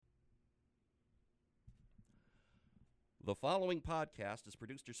The following podcast is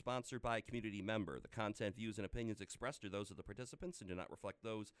produced or sponsored by a community member. The content, views, and opinions expressed are those of the participants and do not reflect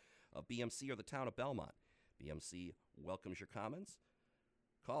those of BMC or the town of Belmont. BMC welcomes your comments.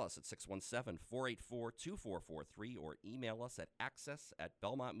 Call us at 617-484-2443 or email us at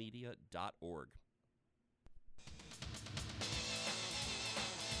access@belmontmedia.org.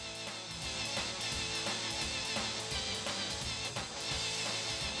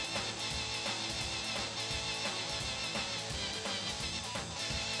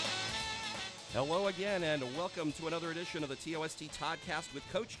 Hello again, and welcome to another edition of the TOST Toddcast with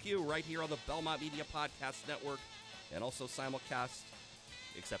Coach Q right here on the Belmont Media Podcast Network, and also simulcast,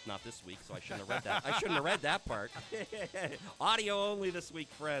 except not this week, so I shouldn't have read that. I shouldn't have read that part. Audio only this week,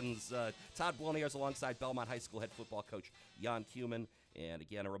 friends. Todd Blonier is alongside Belmont High School head football coach Jan Kuman, and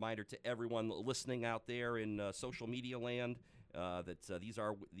again, a reminder to everyone listening out there in social media land that these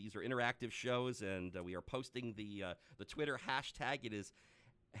are interactive shows, and we are posting the Twitter hashtag. It is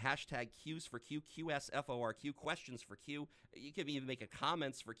hashtag Q's for Q, QSFORQ, questions for Q. You can even make a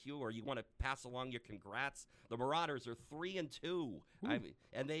comments for Q, or you want to pass along your congrats. The Marauders are 3-2,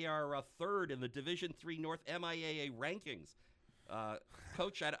 and they are third in the Division III North MIAA rankings.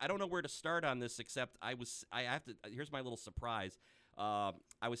 Coach, I don't know where to start on this, except here's my little surprise. I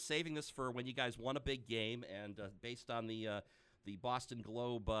was saving this for when you guys won a big game, and based on the Boston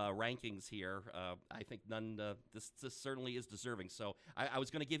Globe rankings here, I think this certainly is deserving. So I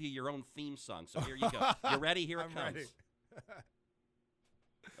was going to give you your own theme song. So here you go. You ready? Here it comes. Ready.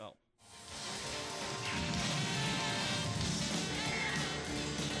 Oh.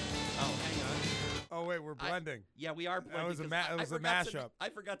 Oh, hang on. Oh wait, we're blending. Yeah, we are blending. That was a mashup. I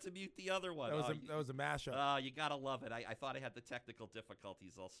forgot to mute the other one. That was a mashup. You gotta love it. I thought I had the technical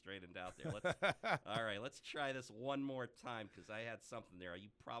difficulties all straightened out there. All right, let's try this one more time because I had something there. You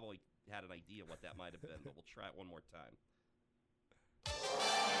probably had an idea what that might have been, but we'll try it one more time.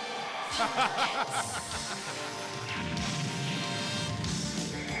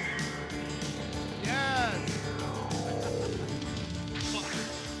 Yes.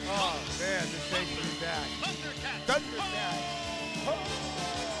 Oh man, this takes me back. Thundercat.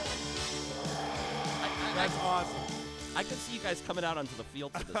 That's awesome. I could see you guys coming out onto the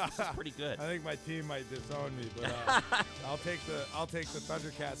field to this. This is pretty good. I think my team might disown me, but I'll take the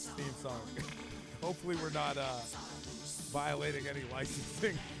Thundercats theme song. Hopefully, we're not violating any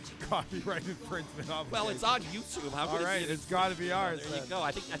licensing, copyright infringement. Well, it's on YouTube. How all right, it's got to be ours. There you go.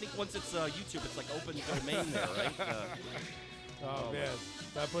 I think once it's YouTube, it's like open domain there, right? Oh man,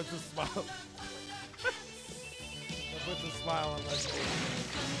 that puts a smile. That puts a smile on my face.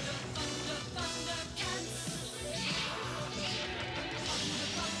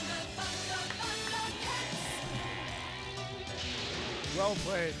 Well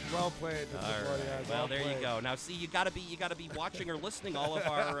played, Mr. Well, there you go. Now, see, you gotta be watching or listening all of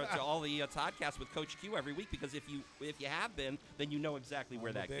our to all the Toddcasts with Coach Q every week, because if you have been, then you know exactly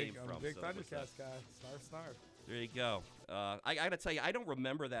where that came from. I'm a big Thundercats guy. Star. There you go. I gotta tell you, I don't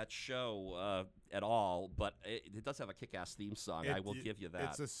remember that show at all, but it does have a kick-ass theme song. I will give you that.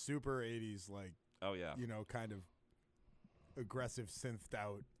 It's a super 80s, kind of aggressive synthed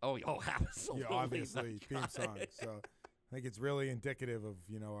out. Oh, absolutely. Obviously theme song. So I think it's really indicative of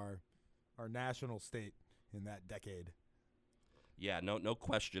our national state in that decade. Yeah, no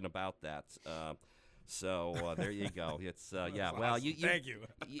question about that. So there you go. It's yeah. Well, awesome. Thank you.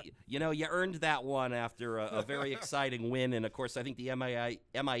 You earned that one after a very exciting win, and of course, I think the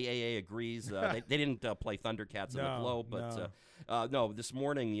MIAA agrees. They didn't play Thundercats in the Globe, but no. This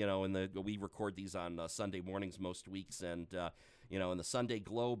morning, we record these on Sunday mornings most weeks, and in the Sunday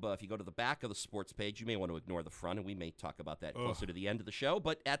Globe, if you go to the back of the sports page, you may want to ignore the front, and we may talk about that closer to the end of the show.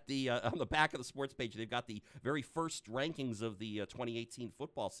 But at the on the back of the sports page, they've got the very first rankings of the 2018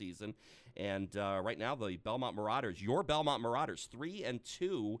 football season, and right now the Belmont Marauders, your Belmont Marauders,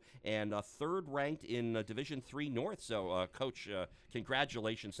 3-2 and third ranked in Division III North. So, Coach,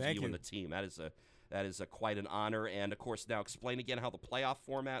 congratulations to you and the team. That is quite an honor. And, of course, now explain again how the playoff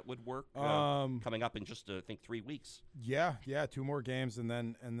format would work coming up in just, I think, 3 weeks. Yeah, 2 more games and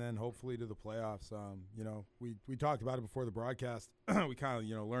then hopefully to the playoffs. We talked about it before the broadcast. We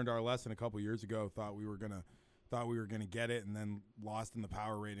kind of, learned our lesson a couple years ago, thought we were gonna get it, and then lost in the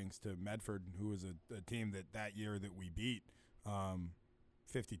power ratings to Medford, who was a team that year that we beat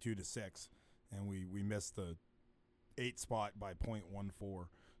 52-6, and we missed the 8 spot by .14.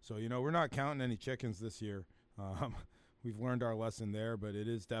 So, we're not counting any chickens this year. We've learned our lesson there, but it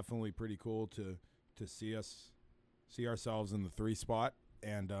is definitely pretty cool to see ourselves in the 3 spot.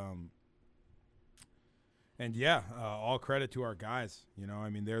 And all credit to our guys.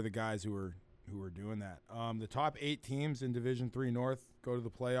 They're the guys who who are doing that. The top 8 teams in Division III North go to the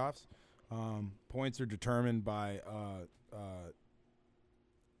playoffs. Points are determined by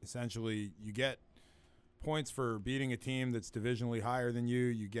essentially you get points for beating a team that's divisionally higher than you.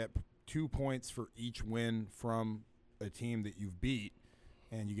 You get 2 points for each win from a team that you've beat,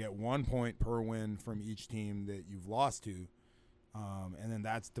 and you get 1 point per win from each team that you've lost to. And then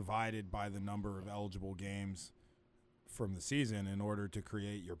that's divided by the number of eligible games from the season in order to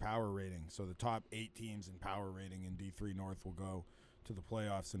create your power rating. So the top 8 teams in power rating in D3 North will go to the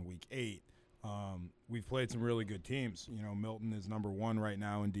playoffs in week 8. We've played some really good teams. You know, Milton is number 1 right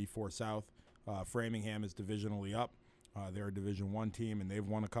now in D4 South. Framingham is divisionally up. They're a Division I team, and they've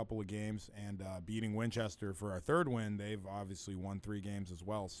won a couple of games. And beating Winchester for our 3rd win, they've obviously won 3 games as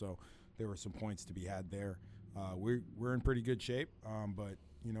well. So there were some points to be had there. We're in pretty good shape, but,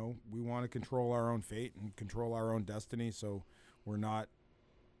 you know, we want to control our own fate and control our own destiny. So we're not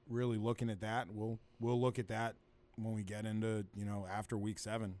really looking at that. We'll look at that when we get into, you know, after week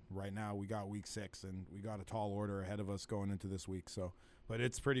 7. Right now we got week 6, and we got a tall order ahead of us going into this week. So, but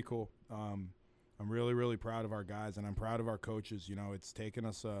it's pretty cool. I'm really, really proud of our guys, and I'm proud of our coaches. You know, it's taken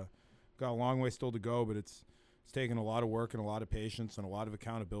us got a long way still to go, but it's taken a lot of work and a lot of patience and a lot of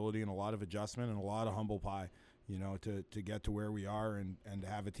accountability and a lot of adjustment and a lot of humble pie, you know, to get to where we are and to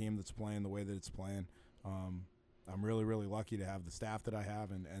have a team that's playing the way that it's playing. I'm really, really lucky to have the staff that I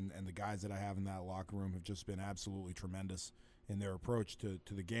have, and the guys that I have in that locker room have just been absolutely tremendous in their approach to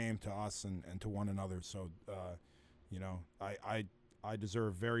the game, to us, and to one another. So, you know, I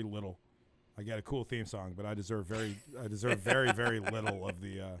deserve very little. I get a cool theme song, but I deserve very, very little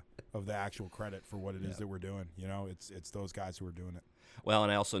of the actual credit for what it is that we're doing. You know, it's those guys who are doing it. Well,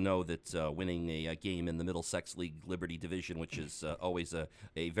 and I also know that winning a game in the Middlesex League Liberty Division, which is always a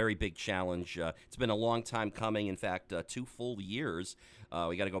very big challenge. It's been a long time coming. In fact, 2 full years.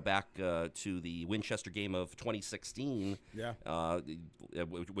 We got to go back to the Winchester game of 2016,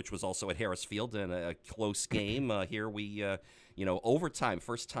 which was also at Harris Field, and a close game. Here we, overtime,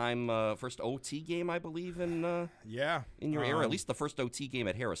 first OT game, I believe, in your era. At least the first OT game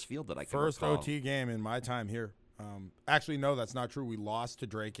at Harris Field that I can recall. First OT game in my time here. Actually, no, that's not true. We lost to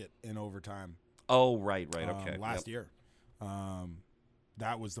Drake in overtime. Oh, right, okay. Last year.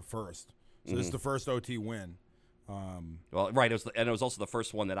 That was the first. So this is the first OT win. Well, right, it was also the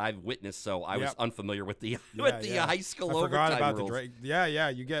first one that I've witnessed, so I was unfamiliar with the high school overtime forgot about rules. The Drake. Yeah,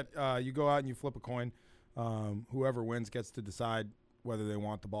 you get you go out and you flip a coin. Whoever wins gets to decide whether they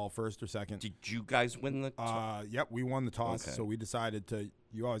want the ball first or second. Did you guys win the toss? Yep, we won the toss, Okay. so we decided to.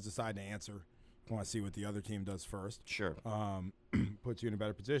 You always decide to answer. You want to see what the other team does first. Sure. Puts you in a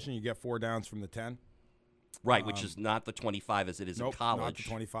better position. You get 4 downs from the 10. Right, which is not the 25 as it is in college. Not the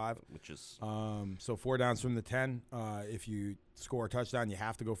 25. Which is so 4 downs from the 10. If you score a touchdown, you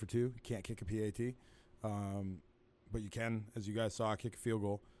have to go for 2. You can't kick a PAT, but you can, as you guys saw, kick a field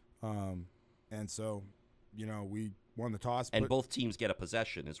goal. And so, you know, we won the toss. And both teams get a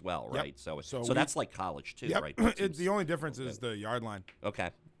possession as well, right? Yep. So that's like college too, right? The only difference is the yard line. Okay.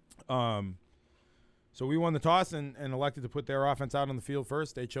 So we won the toss and elected to put their offense out on the field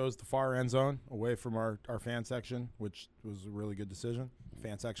first. They chose the far end zone away from our fan section, which was a really good decision.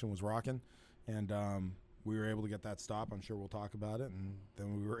 Fan section was rocking, and we were able to get that stop. I'm sure we'll talk about it, and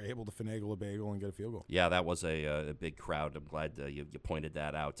then we were able to finagle a bagel and get a field goal. Yeah, that was a big crowd. I'm glad you pointed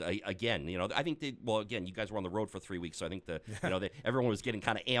that out. Again, you know, I think you guys were on the road for 3 weeks, so I think everyone was getting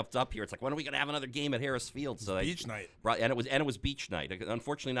kind of amped up here. It's like, when are we going to have another game at Harris Field? So beach night, and it was beach night.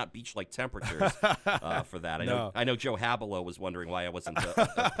 Unfortunately, not beach-like temperatures for that. I know Joe Habelo was wondering why I wasn't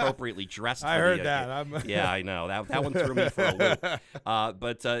appropriately dressed. I heard that. Yeah, I know that one threw me for a loop.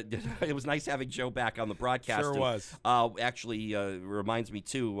 But it was nice having Joe back on the broadcast. Sure was. Actually, reminds me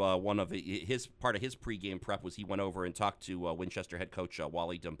too. One of his pregame prep was he went over and talked to Winchester head coach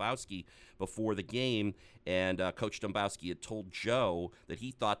Wally Dombowski before the game, and Coach Dombowski had told Joe that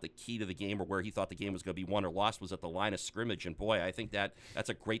he thought the key to the game, or where he thought the game was going to be won or lost, was at the line of scrimmage. And boy, I think that's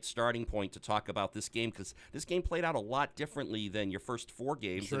a great starting point to talk about this game, because this game played out a lot differently than your first 4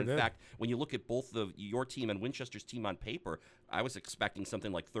 games. Sure and in did. fact, when you look at both your team and Winchester's team on paper, I was expecting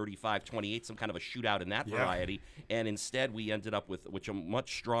something like 35-28, some kind of a shootout in that variety, and instead we ended up with a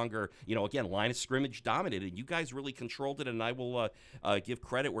much stronger, again, line of scrimmage dominated. You guys really controlled it, and I will give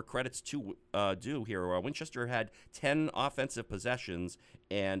credit where credit's due here. Winchester had 10 offensive possessions,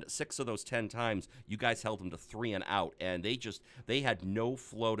 and 6 of those 10 times you guys held them to 3 and out, and they had no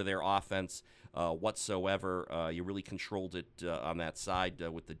flow to their offense whatsoever. You really controlled it on that side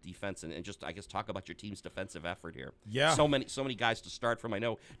with the defense, and just, I guess, talk about your team's defensive effort here. Yeah. So many guys to start from. I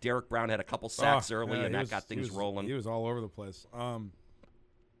know Derek Brown had a couple sacks early, and that got things rolling. He was all over the place.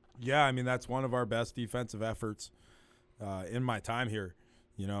 Yeah, I mean, that's one of our best defensive efforts in my time here.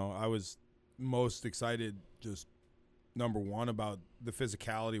 You know, I was most excited just number one about the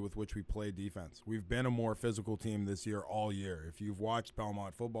physicality with which we play defense. We've been a more physical team this year all year. If you've watched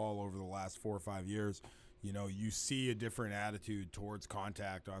Belmont football over the last 4 or 5 years, you know, you see a different attitude towards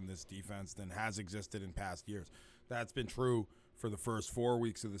contact on this defense than has existed in past years. That's been true for the first 4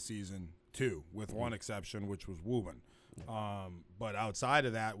 weeks of the season too, with one exception, which was Woburn. But outside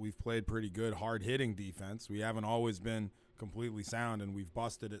of that, we've played pretty good, hard-hitting defense. We haven't always been completely sound, and we've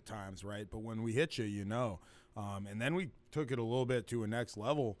busted at times, right? But when we hit you, you know. And then we took it a little bit to a next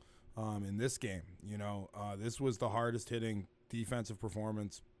level in this game. You know, this was the hardest-hitting defensive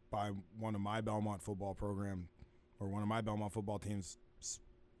performance by one of my Belmont football program or one of my Belmont football teams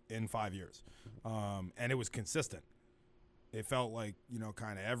in 5 years. And it was consistent. It felt like, you know,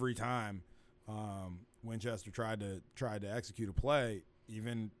 kind of every time Winchester tried to execute a play,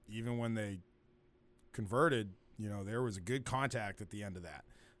 even when they converted, you know, there was a good contact at the end of that.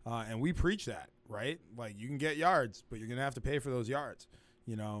 And we preach that, right? Like, you can get yards, but you're going to have to pay for those yards,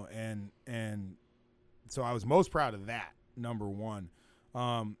 you know, and so I was most proud of that, number one.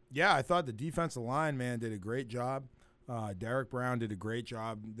 Yeah, I thought the defensive line, man, did a great job. Derek Brown did a great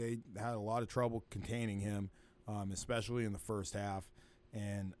job. They had a lot of trouble containing him, especially in the first half.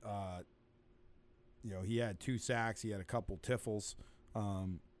 And, you know, he had 2 sacks. He had a couple tiffles,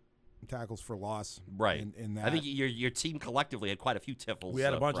 tackles for loss. Right. In that. I think your team collectively had quite a few tiffles. We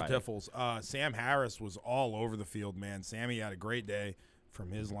had a bunch Friday. of tiffles. Sam Harris was all over the field, man. Sammy had a great day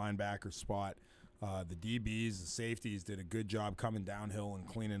from his linebacker spot. The DBs, the safeties did a good job coming downhill and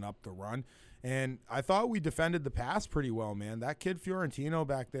cleaning up the run. And I thought we defended the pass pretty well, man. That kid Fiorentino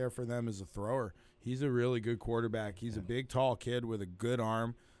back there for them is a thrower. He's a really good quarterback. He's a big, tall kid with a good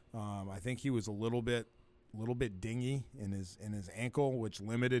arm. I think he was a little bit dingy in his ankle, which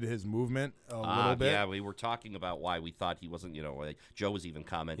limited his movement a little bit. Yeah, we were talking about why we thought he wasn't, you know, like Joe was even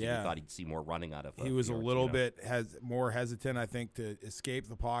commenting he thought he'd see more running out of him. He was a little bit more hesitant, I think, to escape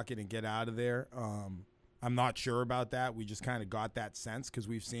the pocket and get out of there. I'm not sure about that. We just kind of got that sense because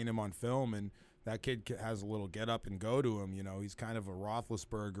we've seen him on film, and that kid has a little get up and go to him. You know, he's kind of a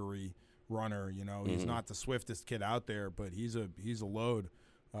Roethlisberger-y runner. You know, he's not the swiftest kid out there, but he's a load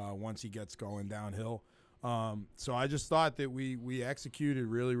once he gets going downhill. So I just thought that we executed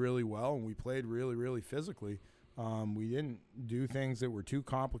really, really well, and we played really, really physically. We didn't do things that were too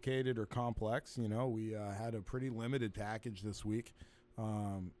complicated or complex. You know, we had a pretty limited package this week,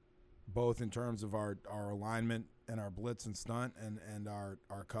 both in terms of our alignment and our blitz and stunt and our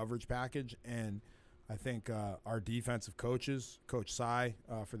coverage package. And I think our defensive coaches, Coach Sy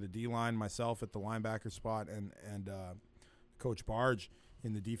for the D-line, myself at the linebacker spot, and Coach Barge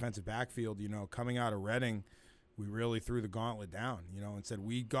in the defensive backfield, you know, coming out of Reading, we really threw the gauntlet down, you know, and said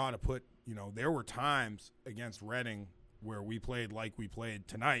we got to put, you know, there were times against Reading where we played like we played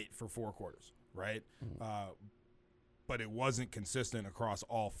tonight for 4 quarters, right? But it wasn't consistent across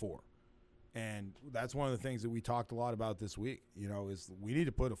all 4. And that's one of the things that we talked a lot about this week, you know, is we need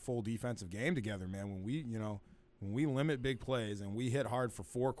to put a full defensive game together, man. When we limit big plays and we hit hard for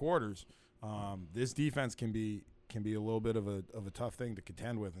 4 quarters, this defense can be a little bit of a tough thing to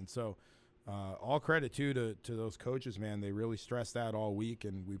contend with. And so all credit to those coaches, man. They really stressed that all week,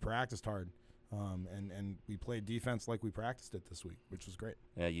 and we practiced hard. And we played defense like we practiced it this week, which was great.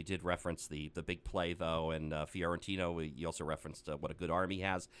 You did reference the big play, though, and Fiorentino, you also referenced what a good arm he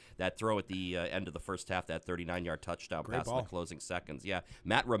has. That throw at the end of the first half, that 39-yard touchdown pass in the closing seconds. Yeah,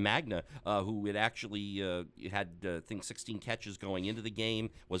 Matt Romagna, who had actually had, I think, 16 catches going into the game,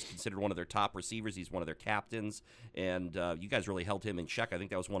 was considered one of their top receivers. He's one of their captains, and you guys really held him in check. I think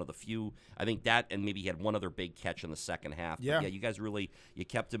that was one of the few. I think that, and maybe he had one other big catch in the second half. Yeah, but yeah, you guys really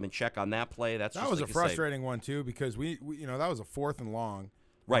kept him in check on that play. That was a frustrating one too, because we you know, that was a 4th and long.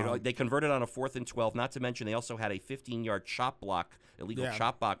 Right, they converted on a 4th and 12. Not to mention they also had a 15-yard illegal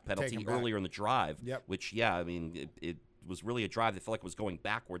chop block penalty earlier in the drive. Yep. Which, yeah, I mean, it was really a drive that felt like it was going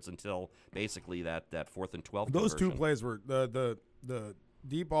backwards until basically that 4th and 12. Those conversion. 2 plays were the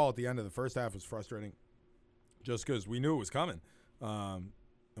deep ball at the end of the first half was frustrating, just because we knew it was coming, and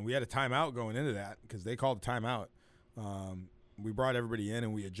we had a timeout going into that because they called a timeout. We brought everybody in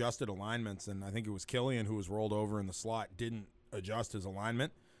and we adjusted alignments, and I think it was Killian who was rolled over in the slot, didn't adjust his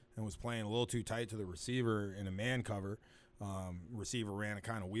alignment and was playing a little too tight to the receiver in a man cover. Receiver ran a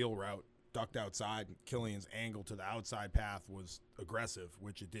kind of wheel route, ducked outside, and Killian's angle to the outside path was aggressive,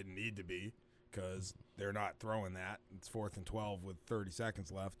 which it didn't need to be because they're not throwing that. It's 4th and 12 with 30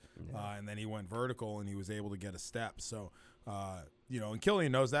 seconds left. And then he went vertical and he was able to get a step. So, and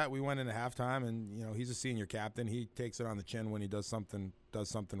Killian knows that. We went into halftime, and he's a senior captain. He takes it on the chin when he does something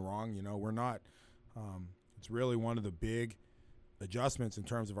wrong. We're not. It's really one of the big adjustments in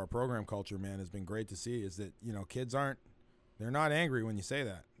terms of our program culture, man. Has been great to see is that kids they're not angry when you say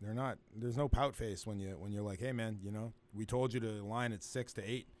that. They're not. There's no pout face when you're like, hey man, we told you to align at 6 to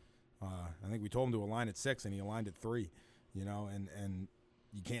 8. I think we told him to align at 6, and he aligned at 3. And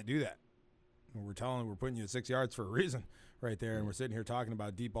you can't do that. We're putting you at 6 yards for a reason right there, and we're sitting here talking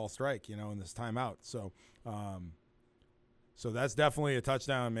about deep ball strike, in this timeout. So, so that's definitely a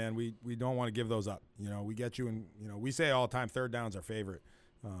touchdown, man. We don't want to give those up. We get you, and we say all the time, third down's our favorite,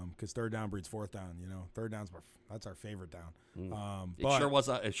 because third down breeds fourth down. Third down's that's our favorite down.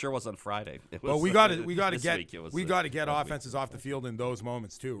 It sure was on Friday. But we got to get offenses off the field in those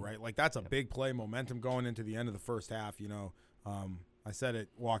moments too, right? Like that's a big play momentum going into the end of the first half. I said it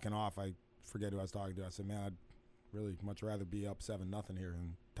walking off. I forget who I was talking to. I said, man, I'd really much rather be up 7-0 here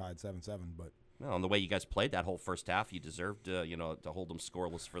than tied 7-7. But no, and the way you guys played that whole first half, you deserved to hold them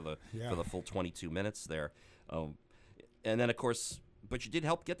scoreless for the full 22 minutes there. And then of course, but you did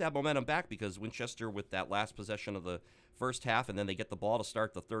help get that momentum back because Winchester with that last possession of the first half, and then they get the ball to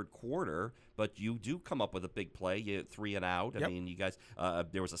start the third quarter. But you do come up with a big play, you 3 and out. Yep. I mean, you guys,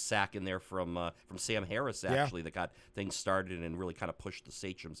 there was a sack in there from Sam Harris actually that got things started and really kind of pushed the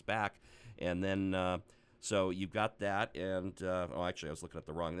Sachems back. And then so you've got that, and actually I was looking at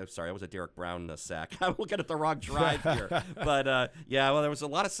the wrong. Sorry, that was a Derek Brown sack. I'm looking at the wrong drive here. But there was a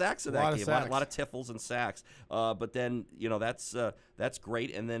lot of sacks in that game, a lot of tiffles and sacks. But then that's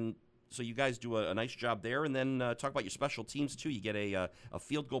great, and then. So you guys do a nice job there, and then talk about your special teams too. You get a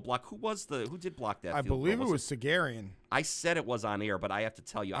field goal block. Who did block that? I believe it was Sagarian. I said it was on air, but I have to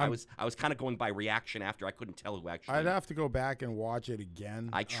tell you, I was kind of going by reaction after. I couldn't tell who actually. I'd have to go back and watch it again.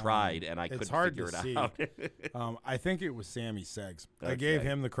 I tried, and I couldn't figure it out. I think it was Sammy Seggs. Okay. I gave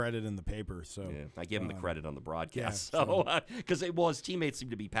him the credit in the paper, so I gave him the credit on the broadcast. Because his teammates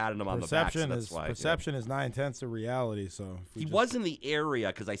seemed to be patting him on the back. So that's why perception is 9/10 of reality. So he was in the area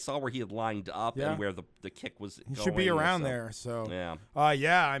because I saw where he had lined up and where the kick was. He should be around there. So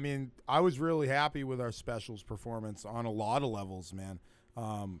I mean, I was really happy with our specials performance on a lot of levels, man.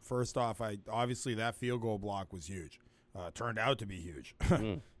 First off, obviously that field goal block was huge. Turned out to be huge,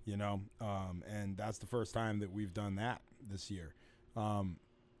 and that's the first time that we've done that this year.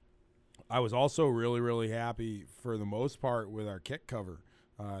 I was also really, really happy for the most part with our kick cover.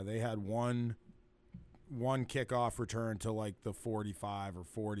 They had one kickoff return to like the 45 or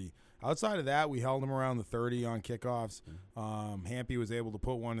 40. Outside of that, we held them around the 30 on kickoffs. Hampy was able to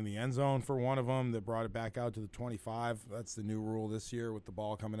put one in the end zone for one of them that brought it back out to the 25. That's the new rule this year with the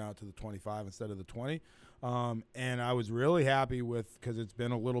ball coming out to the 25 instead of the 20. And I was really happy because it's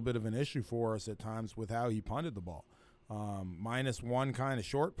been a little bit of an issue for us at times with how he punted the ball. -1 kind of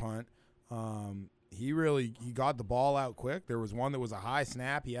short punt. He got the ball out quick. There was one that was a high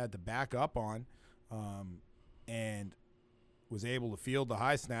snap he had to back up on, and was able to field the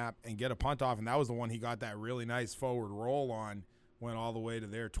high snap and get a punt off, and that was the one he got that really nice forward roll on, went all the way to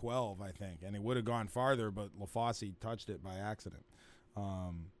their 12, I think, and it would have gone farther, but LaFosse touched it by accident.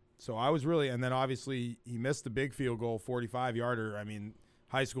 So I was really – and then obviously he missed the big field goal, 45-yarder. I mean –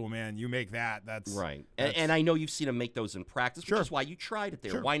 high school, man, you make that. That's right. And I know you've seen him make those in practice, which is why you tried it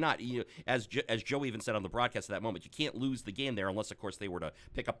there. Sure. Why not? As Joe even said on the broadcast at that moment, you can't lose the game there unless, of course, they were to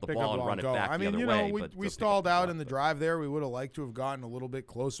pick up the ball and run it back the other way. We stalled out in the drive there. We would have liked to have gotten a little bit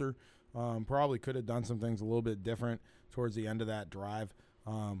closer. Probably could have done some things a little bit different towards the end of that drive.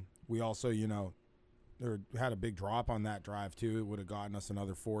 We also, had a big drop on that drive, too. It would have gotten us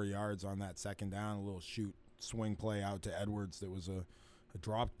another 4 yards on that second down, a little swing play out to Edwards that was a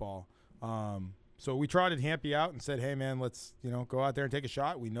dropped ball. So we trotted Hampy out and said, hey, man, let's go out there and take a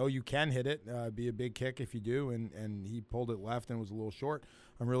shot. We know you can hit it, be a big kick if you do, and he pulled it left and was a little short.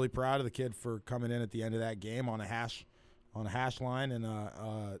 I'm really proud of the kid for coming in at the end of that game on a hash line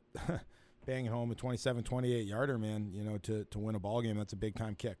and banging home a 27, 28-yarder, man, to win a ball game. That's a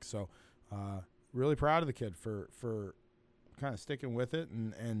big-time kick. So really proud of the kid for kind of sticking with it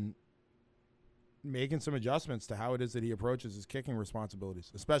and making some adjustments to how it is that he approaches his kicking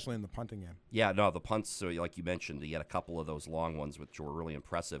responsibilities, especially in the punting game. Yeah, no, the punts, so like you mentioned, he had a couple of those long ones which were really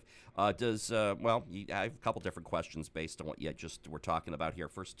impressive. I have a couple different questions based on what you just were talking about here.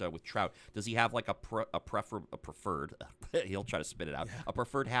 First, with Trout, does he have like a preferred, he'll try to spit it out, a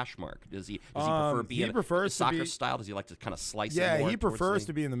preferred hash mark? Does he prefer being soccer style? Does he like to kind of slice it more? Yeah, he prefers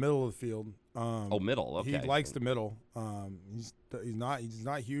to be in the middle of the field. Middle, okay. He likes the middle. He's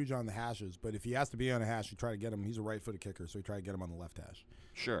not huge on the hashes, but if he has to be on a hash, you try to get him. He's a right-footed kicker, so you try to get him on the left hash.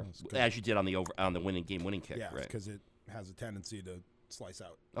 Sure, as you did on the winning kick. Yeah, right? because it has a tendency to slice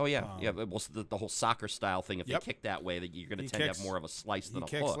out. Oh yeah, Well, the whole soccer style thing. If you kick that way, that you're going to tend to have more of a slice than a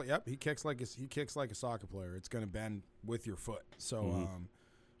hook. He kicks like a soccer player. It's going to bend with your foot. So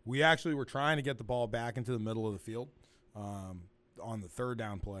we actually were trying to get the ball back into the middle of the field on the third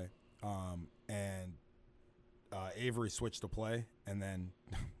down play, and Avery switched the play, and then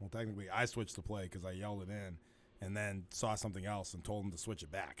well, technically I switched the play because I yelled it in, and then saw something else and told him to switch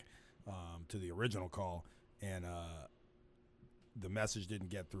it back to the original call, and the message didn't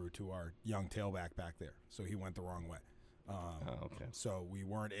get through to our young tailback back there, so he went the wrong way. Okay. So we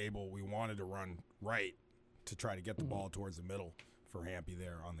weren't able. We wanted to run right to try to get the ball towards the middle for Hampy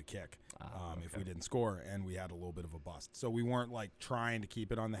there on the kick. If we didn't score, and we had a little bit of a bust, so we weren't like trying to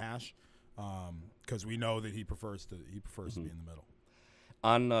keep it on the hash because we know that he prefers to be in the middle.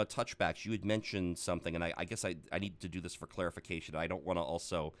 On touchbacks, you had mentioned something, and I guess I need to do this for clarification. I don't want to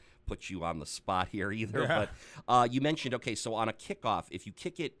also put you on the spot here either, but you mentioned, okay, so on a kickoff, if you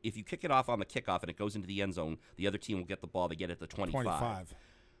kick it off on the kickoff and it goes into the end zone, the other team will get the ball. They get it at the 25.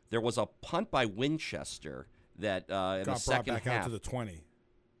 There was a punt by Winchester that in the second brought back out to the 20.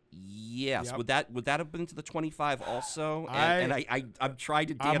 Yes, Yep. would that have been to the 25 also? I'm trying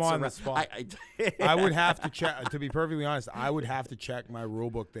to dance I'm on around. the spot. I would have to check. To be perfectly honest, I would have to check my rule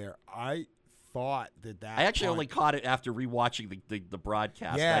book there. I thought that. I actually only caught it after rewatching the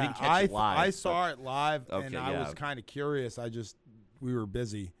broadcast. Yeah, I didn't catch it live. I saw it live, Okay, and I was kind of curious. We were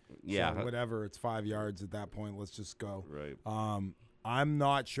busy. Yeah, so whatever. It's 5 yards at that point. Let's just go. Right. I'm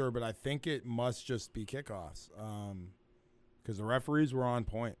not sure, but I think it must just be kickoffs. Because the referees were on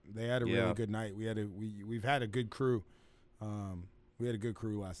point. They had a really good night. We've had a good crew. We had a good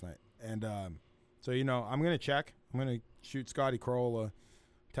crew last night, and so I'm gonna check. I'm gonna shoot Scotty Kroll a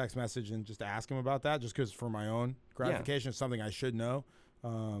text message and just ask him about that, just because for my own gratification, it's something I should know.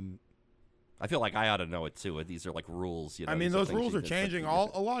 I feel like I ought to know it too. These are like rules. I mean, those rules are changing.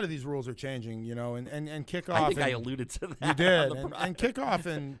 A lot of these rules are changing. And kickoff. I think I alluded to that. You did, and kickoff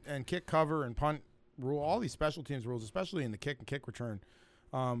and kick cover and punt rule, all these special teams rules, especially in the kick and kick return.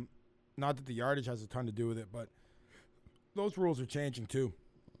 Not that the yardage has a ton to do with it, but those rules are changing too.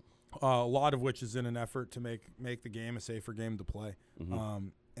 A lot of which is in an effort to make the game a safer game to play.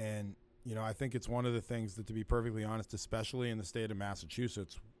 And I think it's one of the things that, to be perfectly honest, especially in the state of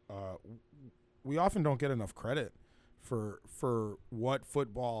Massachusetts, we often don't get enough credit for what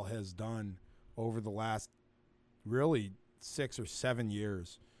football has done over the last really 6 or 7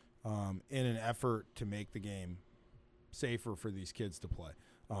 years. In an effort to make the game safer for these kids to play.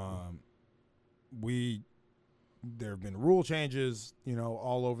 There have been rule changes,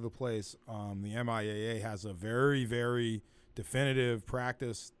 all over the place. The MIAA has a very, very definitive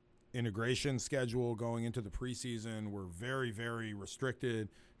practice integration schedule going into the preseason. We're very, very restricted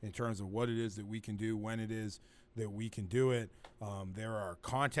in terms of what it is that we can do, when it is that we can do it. There are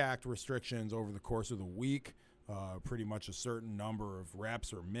contact restrictions over the course of the week. Pretty much a certain number of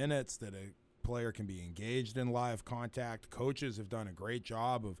reps or minutes that a player can be engaged in live contact. Coaches have done a great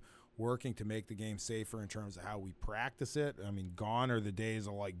job of working to make the game safer in terms of how we practice it. I mean, gone are the days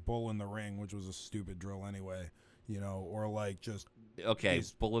of like bull in the ring, which was a stupid drill anyway, or like just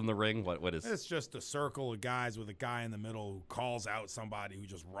bull in the ring. What is? It's just a circle of guys with a guy in the middle who calls out somebody who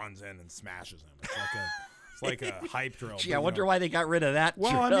just runs in and smashes him. It's like a hype drill. Gee, I wonder why they got rid of that.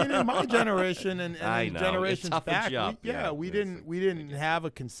 Well, I mean, in my generation and in generations back, we didn't have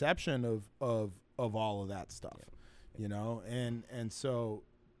a conception of all of that stuff, and so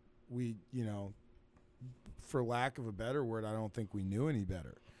we, for lack of a better word, I don't think we knew any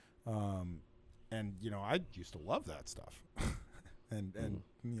better. And I used to love that stuff, and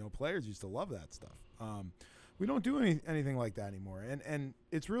players used to love that stuff. We don't do anything like that anymore, and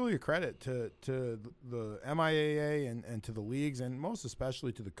it's really a credit to the MIAA and to the leagues, and most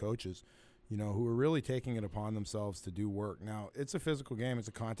especially to the coaches, who are really taking it upon themselves to do work. Now, it's a physical game; it's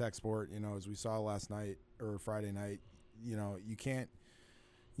a contact sport. As we saw last night or Friday night, you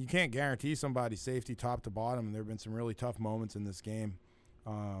can't guarantee somebody's safety top to bottom, and there have been some really tough moments in this game.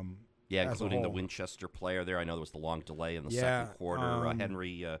 Including the Winchester player there. I know there was the long delay in the second quarter.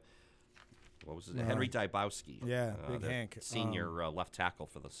 Henry. What was it? Henry Dybowski. Big Hank. Senior left tackle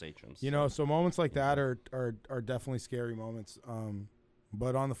for the Sachems. So moments like that are definitely scary moments.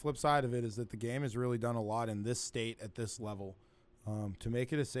 But on the flip side of it is that the game has really done a lot in this state at this level to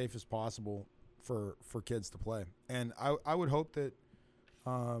make it as safe as possible for kids to play. And I would hope that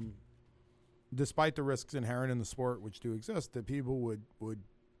despite the risks inherent in the sport, which do exist, that people would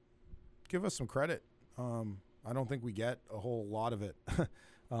give us some credit. I don't think we get a whole lot of it.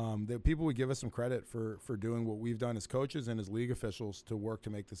 that people would give us some credit for doing what we've done as coaches and as league officials to work to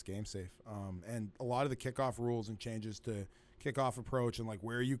make this game safe. And a lot of the kickoff rules and changes to kickoff approach and like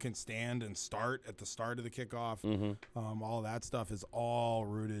where you can stand and start at the start of the kickoff, all of that stuff is all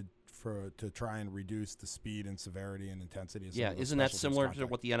rooted to try and reduce the speed and severity and intensity of isn't that similar to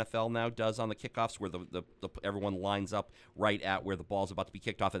what the NFL now does on the kickoffs, where the everyone lines up right at where the ball's about to be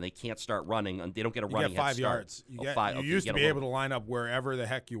kicked off and they can't start running and they don't get a running head start. 5 yards. You used to be able to line up wherever the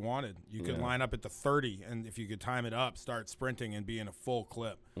heck you wanted. You could line up at the 30, and if you could time it up, start sprinting and be in a full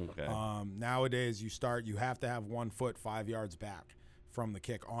clip. Okay. Nowadays, you have to have 1 foot 5 yards back from the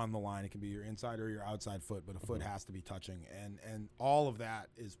kick on the line. It can be your inside or your outside foot, but a foot has to be touching, and all of that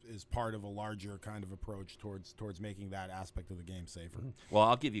is part of a larger kind of approach towards making that aspect of the game safer. Well,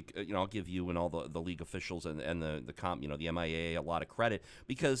 I'll give you and all the league officials and the MIA a lot of credit,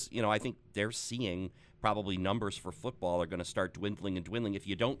 because I think they're seeing probably numbers for football are going to start dwindling if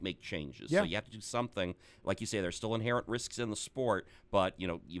you don't make changes. So you have to do something. Like you say, there's still inherent risks in the sport, but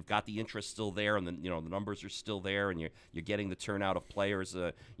you've got the interest still there, and the numbers are still there, and you're getting the turnout of players,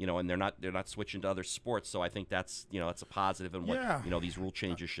 and they're not switching to other sports. So I think that's that's a positive, and what these rule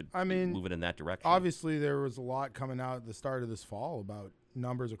changes should move it in that direction. Obviously, there was a lot coming out at the start of this fall about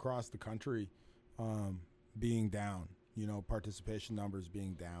numbers across the country being down. Participation numbers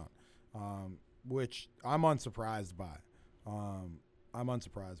being down. Which I'm unsurprised by. Oh,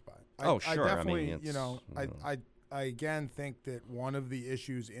 sure. I definitely, I again think that one of the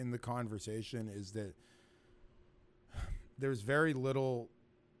issues in the conversation is that there's very little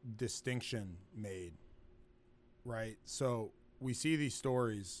distinction made, right? So we see these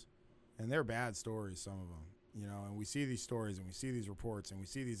stories, and they're bad stories, some of them, and we see these stories, and we see these reports, and we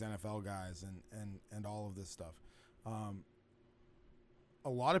see these NFL guys and all of this stuff. A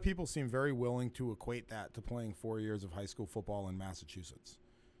lot of people seem very willing to equate that to playing 4 years of high school football in Massachusetts.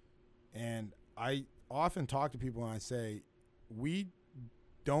 And I often talk to people and I say, we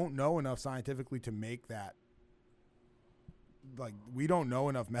don't know enough scientifically to make that, we don't know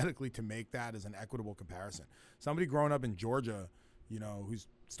enough medically to make that as an equitable comparison. Somebody growing up in Georgia, who's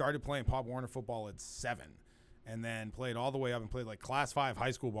started playing Pop Warner football at 7, and then played all the way up and played like Class 5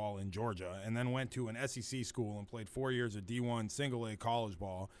 high school ball in Georgia, and then went to an SEC school and played 4 years of D1 single-A college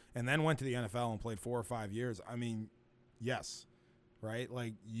ball, and then went to the NFL and played 4 or 5 years. I mean, yes, right?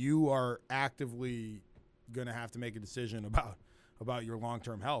 Like, you are actively going to have to make a decision about your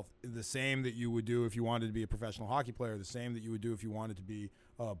long-term health. The same that you would do if you wanted to be a professional hockey player, the same that you would do if you wanted to be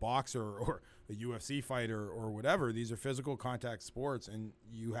a boxer or a UFC fighter or whatever. These are physical contact sports, and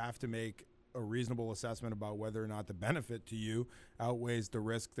you have to make a reasonable assessment about whether or not the benefit to you outweighs the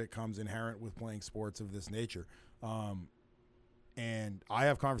risk that comes inherent with playing sports of this nature. And I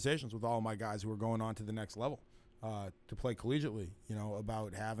have conversations with all of my guys who are going on to the next level to play collegiately,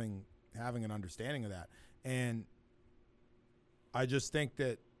 about having an understanding of that. And I just think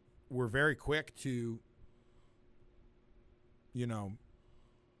that we're very quick to,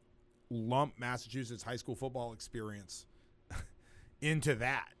 lump Massachusetts high school football experience into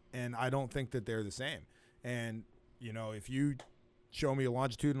that. And I don't think that they're the same. And, if you show me a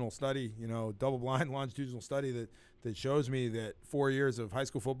longitudinal study, double-blind longitudinal study that shows me that 4 years of high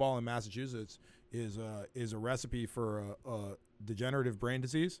school football in Massachusetts is a recipe for a degenerative brain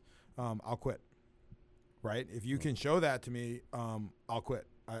disease, I'll quit. Right? If you can show that to me, I'll quit.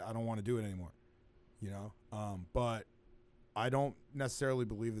 I don't want to do it anymore. But I don't necessarily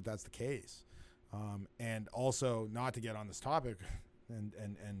believe that that's the case. And also, not to get on this topic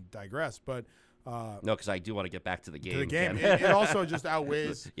and digress, but no, because I do want to get back to the game. It also just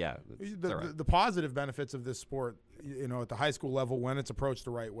outweighs right. the positive benefits of this sport. At the high school level, when it's approached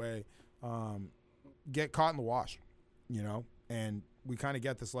the right way, get caught in the wash. And we kind of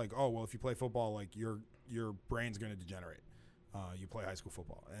get this like, oh well, if you play football, like your brain's going to degenerate. You play high school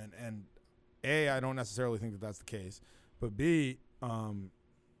football, and A, I don't necessarily think that that's the case, but B,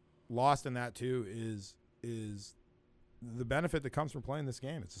 lost in that too is the benefit that comes from playing this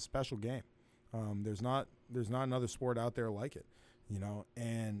game. It's a special game. There's not another sport out there like it,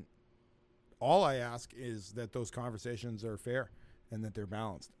 and all I ask is that those conversations are fair and that they're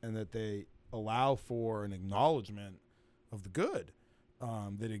balanced and that they allow for an acknowledgement of the good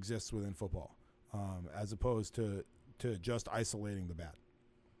that exists within football, as opposed to just isolating the bad.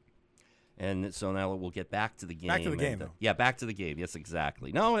 And so now we'll get back to the game. Back to the game, though. Yeah, back to the game. Yes,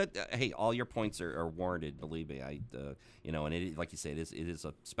 exactly. No, hey, all your points are warranted. Believe me, and it, like you say, it is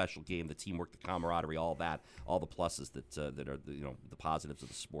a special game. The teamwork, the camaraderie, all that, all the pluses that are the positives of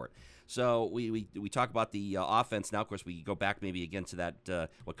the sport. So we talk about the offense now. Of course, we go back maybe again to that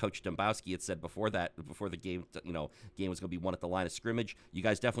what Coach Dombrowski had said before the game. Game was going to be won at the line of scrimmage. You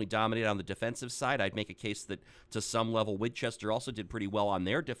guys definitely dominated on the defensive side. I'd make a case that to some level, Winchester also did pretty well on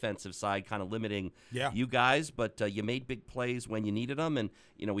their defensive side, kind of limiting you guys. But you made big plays when you needed them, and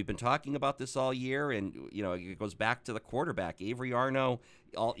we've been talking about this all year. And it goes back to the quarterback, Avery Arno.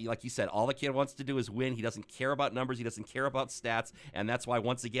 Like you said, all the kid wants to do is win. He doesn't care about numbers. He doesn't care about stats, and that's why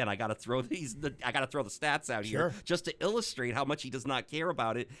once again I got to throw the stats out here just to illustrate how much he does not care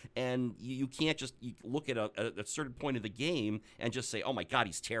about it. And you can't just look at a certain point of the game and just say, "Oh my God,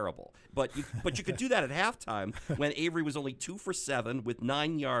 he's terrible." But you could do that at halftime when Avery was only 2 for 7 with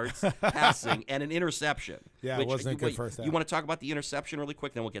 9 yards passing and an interception. Yeah, it wasn't good first half. You want to talk about the interception really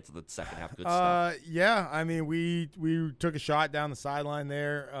quick, then we'll get to the second half. Good stuff. Yeah, I mean we took a shot down the sideline there.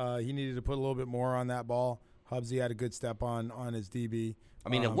 He needed to put a little bit more on that ball. Hubsy had a good step on his DB. I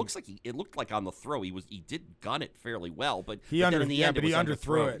mean, it looked like on the throw he did gun it fairly well, but he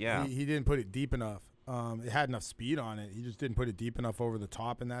underthrew it. Yeah, he didn't put it deep enough. It had enough speed on it. He just didn't put it deep enough over the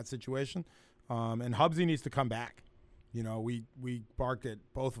top in that situation. And Hubsy needs to come back. We barked at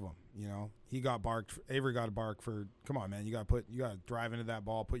both of them. He got barked. Avery got a bark for. Come on, man. You got to drive into that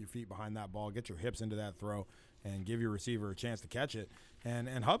ball, put your feet behind that ball, get your hips into that throw, and give your receiver a chance to catch it. And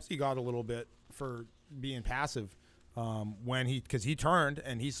Hubsy got a little bit for being passive because he turned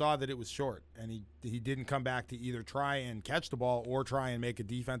and he saw that it was short, and he didn't come back to either try and catch the ball or try and make a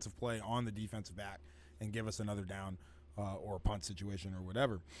defensive play on the defensive back and give us another down or a punt situation or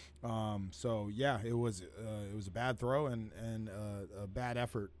whatever. So yeah, it was a bad throw and a bad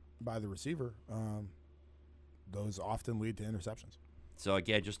effort by the receiver. Those often lead to interceptions. So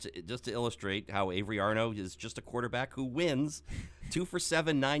again, just to illustrate how Avery Arno is just a quarterback who wins, 2 for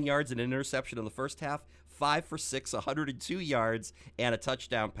 7, 9 yards, and an interception in the first half, 5 for 6, 102 yards, and a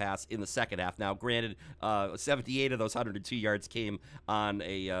touchdown pass in the second half. Now, granted, 78 of those 102 yards came on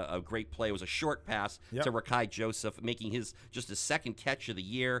a great play. It was a short pass to Rakai Joseph, making his second catch of the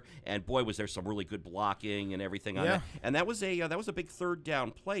year. And boy, was there some really good blocking and everything on that. And that was a big third down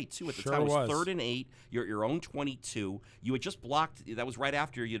play too. At the time, it was 3rd and 8. Your own 22. You had just blocked. That was right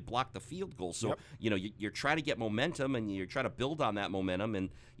after you had blocked the field goal. So you're trying to get momentum and you're trying to build on that momentum. And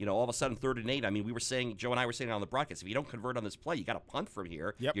all of a sudden, 3rd and 8. I mean, Joe and I were saying on the broadcast, if you don't convert on this play, you got to punt from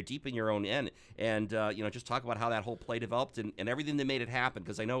here. You're deep in your own end. And, just talk about how that whole play developed and everything that made it happen.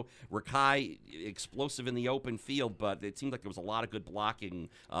 Because I know Rakai, explosive in the open field, but it seemed like there was a lot of good blocking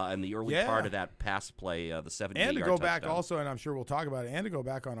in the early part of that pass play, the 78-yard touchdown. And to go back also, and I'm sure we'll talk about it, and to go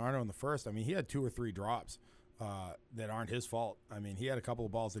back on Arno in the first, I mean, he had 2 or 3 drops that aren't his fault. I mean, he had a couple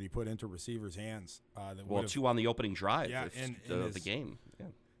of balls that he put into receivers' hands. 2 on the opening drive of the game. Yeah.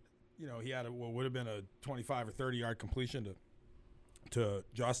 He had what would have been a 25 or 30-yard completion to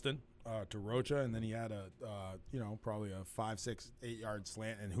Justin, to Rocha, and then he had a probably a 5, 6, 8-yard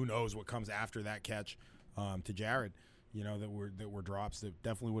slant, and who knows what comes after that catch to Jared. That were drops that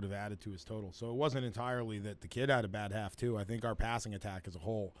definitely would have added to his total. So it wasn't entirely that the kid had a bad half too. I think our passing attack as a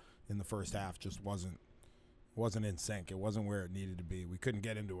whole in the first half just wasn't in sync. It wasn't where it needed to be. We didn't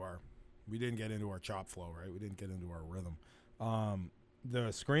get into our chop flow, right? We didn't get into our rhythm. The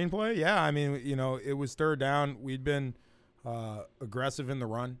screenplay, I mean, it was 3rd down. We'd been aggressive in the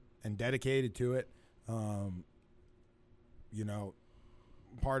run and dedicated to it.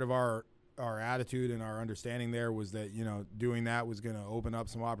 Part of our attitude and our understanding there was that, doing that was going to open up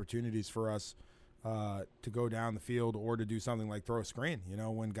some opportunities for us to go down the field or to do something like throw a screen.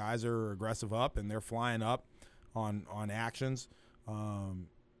 When guys are aggressive up and they're flying up on actions,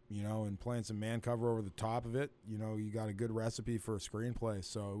 and playing some man cover over the top of it, you got a good recipe for a screenplay.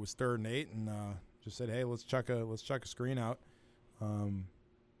 So it was 3rd and 8, and just said, hey, let's chuck a screen out,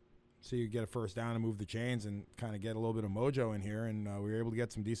 so you get a first down and move the chains and kind of get a little bit of mojo in here. And we were able to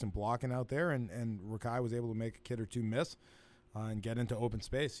get some decent blocking out there, and Rakai was able to make a kid or two miss and get into open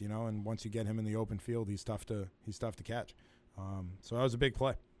space. And once you get him in the open field, he's tough to catch. So that was a big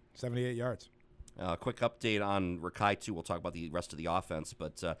play, 78 yards. Quick update on Rakai, too. We'll talk about the rest of the offense,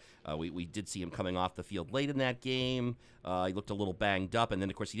 but we did see him coming off the field late in that game. He looked a little banged up, and then,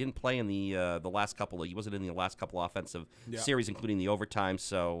 of course, he didn't play in the last couple. He wasn't in the last couple offensive series, including the overtime.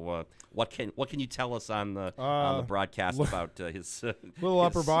 So, what can you tell us on the broadcast about his little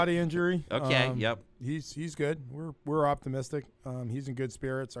upper body injury? Okay, yep. He's good. We're optimistic. He's in good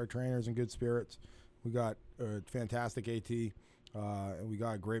spirits. Our trainer's in good spirits. We got a fantastic AT. And we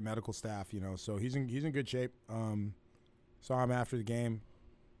got a great medical staff, you know, so he's in good shape. Saw him after the game,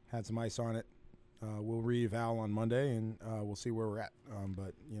 had some ice on it. We'll re-eval on Monday, and we'll see where we're at.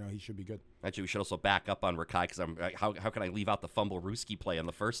 But, you know, he should be good. Actually, we should also back up on Rakai because how can I leave out the fumble Ruski play in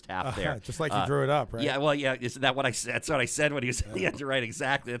the first half there? Just like you drew it up, right? Yeah, well, yeah, isn't that what I said? That's what I said when he was yeah, right,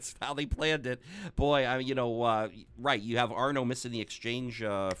 exactly. That's how they planned it. Boy, I mean, you know, right, you have Arno missing the exchange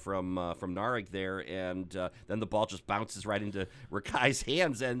from Narig there, and then the ball just bounces right into Rakai's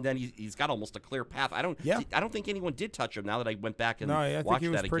hands, and then he's got almost a clear path. I don't think anyone did touch him now that I went back and watched that again. No, I think he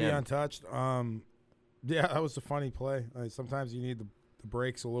was pretty untouched. Yeah, that was a funny play. Sometimes you need the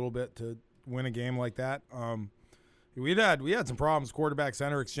breaks a little bit to win a game like that. We had some problems quarterback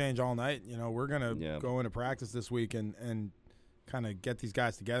center exchange all night. You know, we're gonna go into practice this week and kind of get these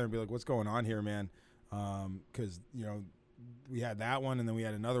guys together and be like, what's going on here, man? Because you know we had that one, and then we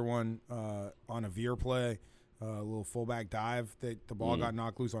had another one on a veer play, a little fullback dive that the ball got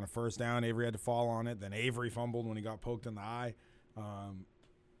knocked loose on a first down. Avery had to fall on it. Then Avery fumbled when he got poked in the eye.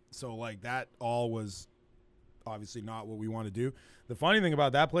 So like that all was obviously not what we want to do. The funny thing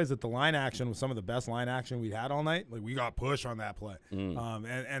about that play is that the line action was some of the best line action we'd had all night. Like we got push on that play.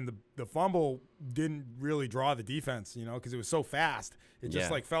 And the fumble didn't really draw the defense, you know, because it was so fast. It just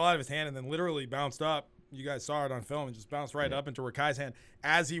like fell out of his hand and then literally bounced up. You guys saw it on film and just bounced right up into Rakai's hand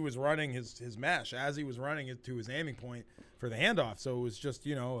as he was running his mesh, as he was running it to his aiming point for the handoff. So it was just,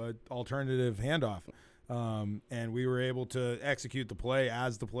 you know, an alternative handoff. And we were able to execute the play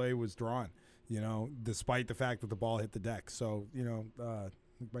as the play was drawn, you know, despite the fact that the ball hit the deck. So, you know,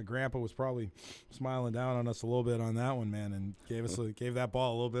 my grandpa was probably smiling down on us a little bit on that one, man, and gave that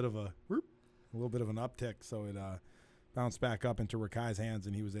ball a little bit of an uptick. So it bounced back up into Rakai's hands,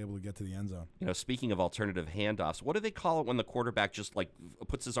 and he was able to get to the end zone. You know, speaking of alternative handoffs, what do they call it when the quarterback just like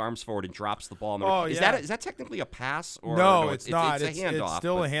puts his arms forward and drops the ball? Is that technically a pass? Or no, it's not. It's a handoff. It's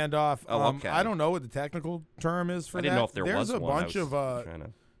still a handoff. Oh, okay. I don't know what the technical term is for that. I didn't know if there's was a one.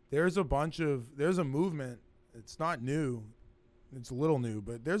 There's a movement. It's not new. It's a little new,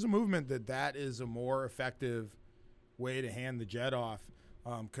 but there's a movement that is a more effective way to hand the jet off.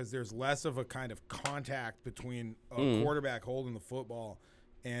 Because there's less of a kind of contact between a quarterback holding the football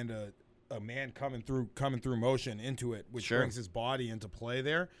and a man coming through motion into it, which brings his body into play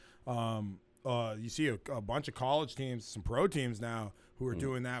there. You see a bunch of college teams, some pro teams now who are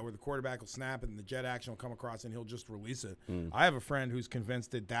doing that, where the quarterback will snap it and the jet action will come across and he'll just release it. I have a friend who's convinced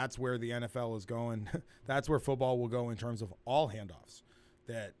that that's where the NFL is going. That's where football will go in terms of all handoffs.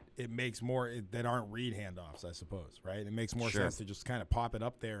 That it makes more that aren't read handoffs, I suppose, right? It makes more sense to just kind of pop it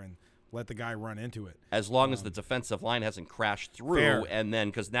up there and let the guy run into it. As long as the defensive line hasn't crashed through, and then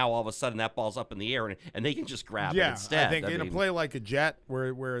because now all of a sudden that ball's up in the air and they can just grab it instead. I think in a play like a jet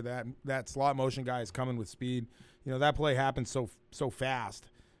where that slot motion guy is coming with speed, you know, that play happens so fast,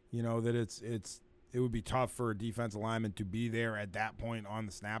 you know, that it would be tough for a defensive lineman to be there at that point on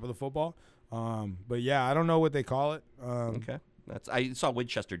the snap of the football. But yeah, I don't know what they call it. Okay. I saw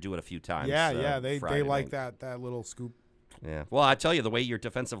Winchester do it a few times. They like that little scoop. Yeah. Well, I tell you, the way your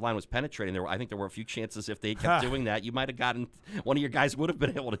defensive line was penetrating, I think there were a few chances if they kept doing that, you might have gotten one of your guys would have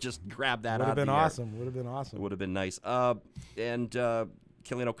been able to just grab that. Would have been awesome. Would have been awesome. It would have been nice.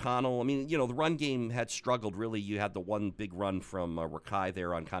 Killian O'Connell, I mean, you know, the run game had struggled, really. You had the one big run from Rakai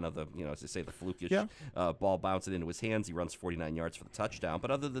there on kind of the, you know, as they say, the flukish ball bouncing into his hands. He runs 49 yards for the touchdown. But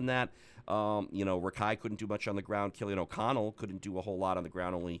other than that, you know, Rakai couldn't do much on the ground. Killian O'Connell couldn't do a whole lot on the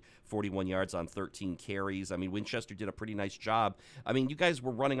ground, only 41 yards on 13 carries. I mean, Winchester did a pretty nice job. I mean, you guys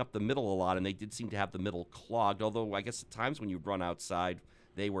were running up the middle a lot, and they did seem to have the middle clogged, although I guess at times when you run outside,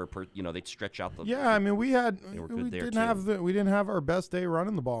 they were, they'd stretch out the. Yeah, I mean, we didn't have our best day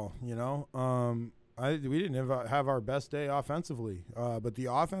running the ball. You know, we didn't have our best day offensively, but the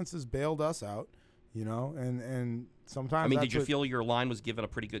offenses bailed us out. You know, and sometimes. I mean, did you feel your line was given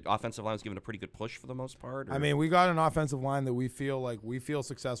offensive line was given a pretty good push for the most part? Or? I mean, we got an offensive line that we feel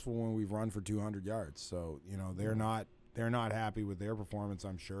successful when we've run for 200 yards. So you know, they're not happy with their performance.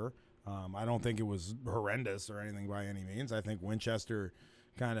 I'm sure. I don't think it was horrendous or anything by any means. I think Winchester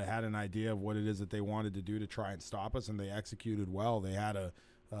kind of had an idea of what it is that they wanted to do to try and stop us, and they executed well. They had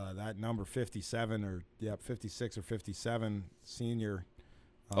that number 57 or 56 or 57 senior.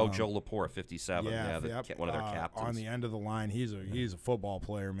 Joe Lepore, 57. One of their captains on the end of the line. He's a football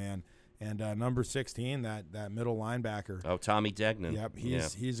player, man. And number 16, that middle linebacker. Oh, Tommy Degnan. Yep,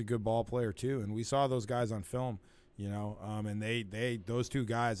 he's a good ball player too. And we saw those guys on film, you know. And those two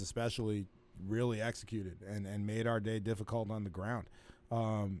guys especially really executed and made our day difficult on the ground.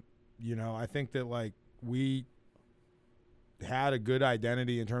 You know, I think that like had a good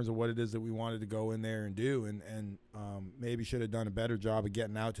identity in terms of what it is that we wanted to go in there and do, and maybe should have done a better job of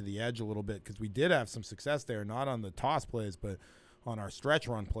getting out to the edge a little bit, because we did have some success there, not on the toss plays, but on our stretch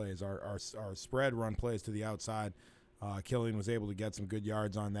run plays, our spread run plays to the outside. Killian was able to get some good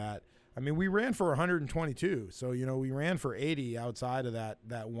yards on that. I mean, we ran for 122, so we ran for 80 outside of that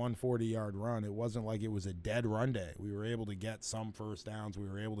 140-yard run. It wasn't like it was a dead run day. We were able to get some first downs. We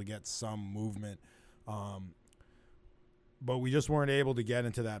were able to get some movement. But we just weren't able to get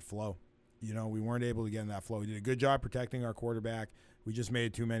into that flow. We weren't able to get in that flow. We did a good job protecting our quarterback. We just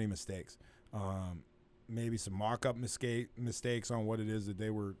made too many mistakes. Maybe some mock-up mistakes on what it is that they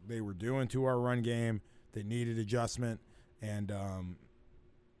were doing to our run game that needed adjustment, and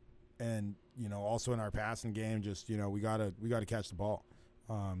also in our passing game, just we gotta catch the ball.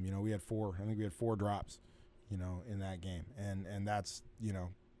 We had 4 drops, in that game, and that's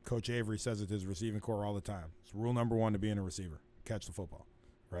Coach Avery says it to his receiving corps all the time. It's rule number 1 to being a receiver: catch the football,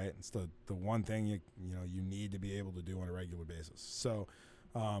 right? It's the one thing you need to be able to do on a regular basis. So,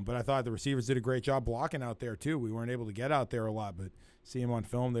 but I thought the receivers did a great job blocking out there too. We weren't able to get out there a lot, but see them on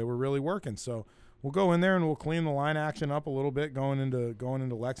film, they were really working. So we'll go in there and we'll clean the line action up a little bit going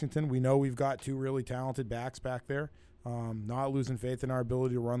into Lexington. We know we've got 2 really talented backs back there. Not losing faith in our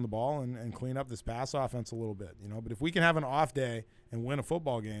ability to run the ball and clean up this pass offense a little bit, But if we can have an off day and win a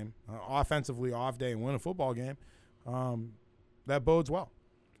football game, offensively off day and win a football game, that bodes well.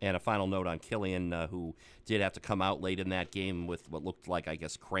 And a final note on Killian, who did have to come out late in that game with what looked like, I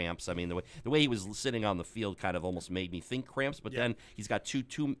guess, cramps. I mean, the way he was sitting on the field kind of almost made me think cramps. But then he's got two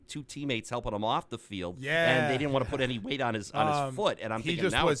teammates helping him off the field, and they didn't want to put any weight on his foot. And I'm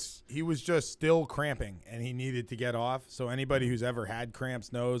thinking he was just still cramping, and he needed to get off. So anybody who's ever had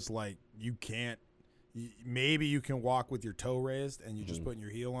cramps knows, like, you can't. Maybe you can walk with your toe raised and you're just putting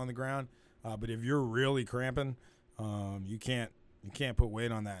your heel on the ground, but if you're really cramping, you can't. You can't put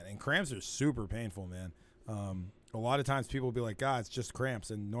weight on that. And cramps are super painful, man. A lot of times people will be like, God, it's just cramps.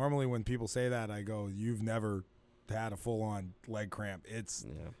 And normally when people say that, I go, you've never had a full-on leg cramp. It's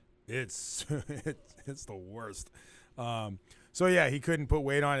the worst. So, he couldn't put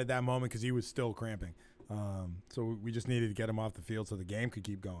weight on it at that moment because he was still cramping. So we just needed to get him off the field so the game could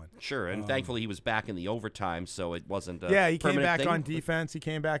keep going. Sure, and thankfully he was back in the overtime, so it wasn't he came back on defense. He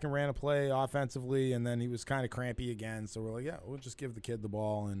came back and ran a play offensively, and then he was kind of crampy again. So we're like, we'll just give the kid the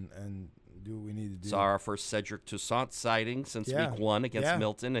ball and do what we need to do. Saw our first Cedric Toussaint sighting since week 1 against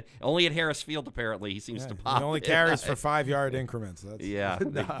Milton. Only at Harris Field, apparently. He seems to pop. He only carries for 5-yard increments. That's,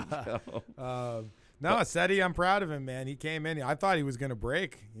 No, Seti, I'm proud of him, man. He came in. I thought he was going to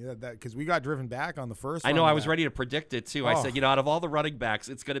break because we got driven back on the first. I know. I was ready to predict it too. I said, out of all the running backs,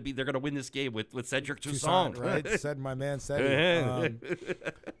 they're going to win this game with Cedric Toussaint, right? Said my man Seti.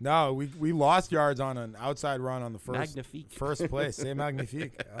 No, we lost yards on an outside run on the first play. C'est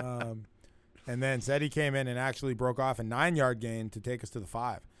magnifique. And then Seti came in and actually broke off a 9-yard gain to take us to the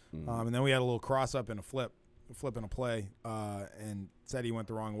 5. And then we had a little cross up and a flip and a play, and Seti went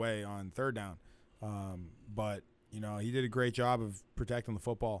the wrong way on 3rd down. But he did a great job of protecting the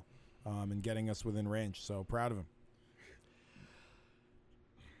football and getting us within range. So proud of him.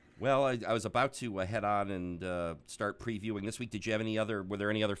 Well, I was about to head on and start previewing this week. Did you have were there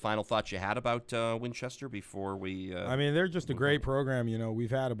any other final thoughts you had about Winchester before we? I mean, they're just a great program.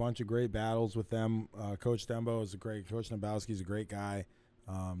 We've had a bunch of great battles with them. Coach Dembo is Coach Nembowski's a great guy.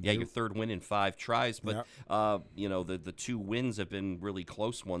 Your 3rd win in 5 tries, but the 2 wins have been really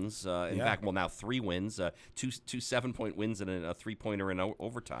close ones. In fact, now 3 wins, 2 7-point wins and a 3-pointer in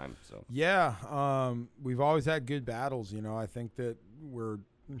overtime. So we've always had good battles. I think that we're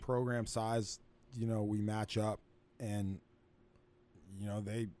in program size. We match up, and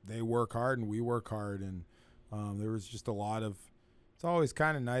they work hard and we work hard, and there was just a lot of. It's always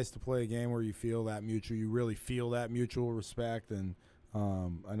kind of nice to play a game where you really feel that mutual respect and.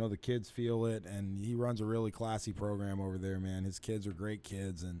 I know the kids feel it, and he runs a really classy program over there, man. His kids are great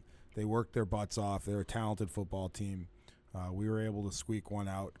kids, and they work their butts off. They're a talented football team. We were able to squeak one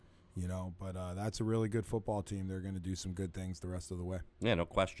out, but that's a really good football team. They're going to do some good things the rest of the way. Yeah, no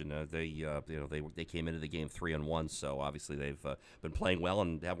question. They came into the game 3-1, so obviously they've been playing well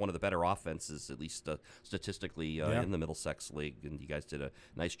and have one of the better offenses, at least statistically, in the Middlesex League. And you guys did a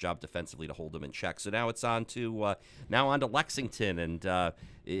nice job defensively to hold them in check. So now it's on to Lexington, and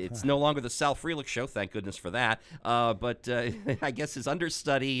It's no longer the Sal Frelick show, thank goodness for that. But I guess his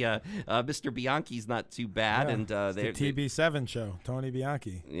understudy, Mr. Bianchi's not too bad. Yeah, And it's the TB7 show, Tony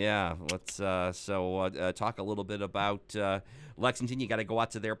Bianchi. Yeah, let's talk a little bit about Lexington. You got to go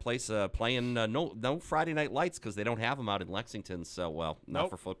out to their place playing no Friday Night Lights because they don't have them out in Lexington. So, well, not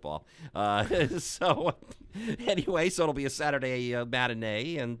for football. So anyway, so it'll be a Saturday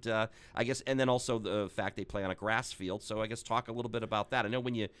matinee, and I guess, and then also the fact they play on a grass field. So I guess talk a little bit about that. I know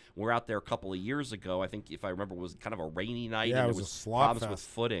when you were out there a couple of years ago, I think if I remember, it was kind of a rainy night. Yeah, and it was a slop problems fest. with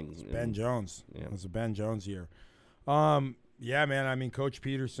footing. Ben Jones. Yeah. It was a Ben Jones year. Yeah, man. I mean, Coach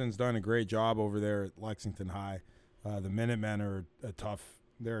Peterson's done a great job over there at Lexington High. The Minutemen are a tough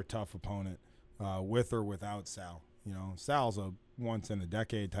opponent, with or without Sal. You know, Sal's a once in a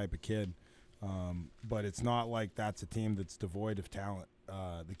decade type of kid, but it's not like that's a team that's devoid of talent.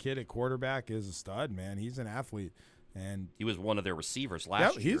 The kid at quarterback is a stud, man. He's an athlete, and he was one of their receivers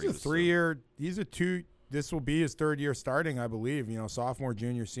last year. He's a 3-year. He's a 2. This will be his 3rd year starting, I believe. You know, sophomore,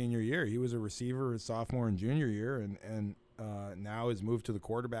 junior, senior year. He was a receiver his sophomore and junior year, and now has moved to the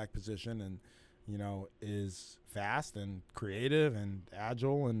quarterback position, and you know, is fast and creative and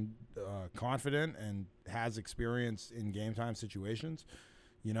agile and confident and has experience in game time situations.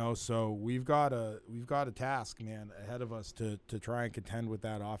 You know, so we've got a task, man, ahead of us to try and contend with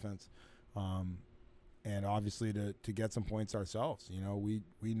that offense, and obviously to get some points ourselves. You know,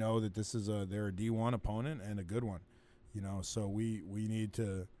 we know that they're a D1 opponent and a good one. You know, so we need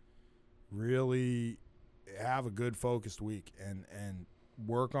to really have a good focused week and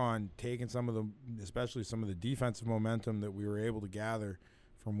work on taking especially some of the defensive momentum that we were able to gather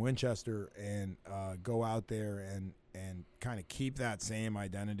from Winchester and go out there and kind of keep that same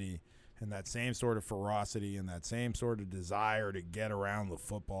identity and that same sort of ferocity and that same sort of desire to get around the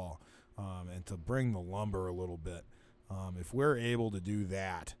football and to bring the lumber a little bit. If we're able to do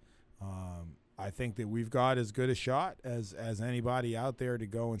that, I think that we've got as good a shot as anybody out there to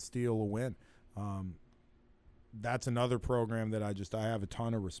go and steal a win. That's another program that I have a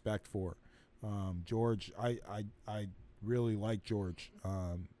ton of respect for. George, I really like George,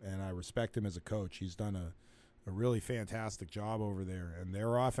 and I respect him as a coach. He's done a really fantastic job over there, and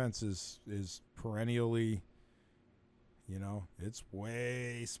their offense is perennially, you know, it's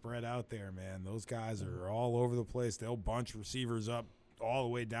way spread out there, man. Those guys are all over the place. They'll bunch receivers up all the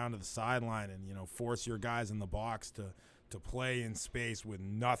way down to the sideline and, you know, force your guys in the box to play in space with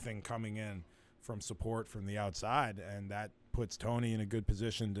nothing coming in from support from the outside, and that puts Tony in a good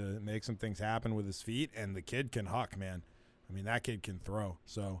position to make some things happen with his feet, and the kid can huck, man. I mean, that kid can throw.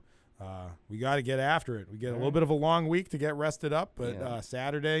 So we got to get after it. We get a little bit of a long week to get rested up, but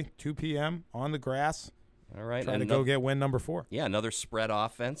Saturday, 2 p.m. on the grass. All right, trying to go get win number 4. Yeah, another spread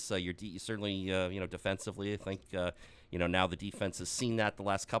offense. You're certainly, you know, defensively, I think, you know, now the defense has seen that the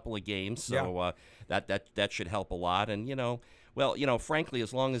last couple of games, so that should help a lot. And, you know, well, you know, frankly,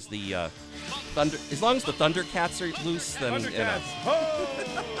 as long as the Thundercats are loose, then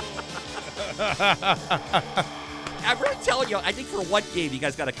I'm really telling you, I think for one game you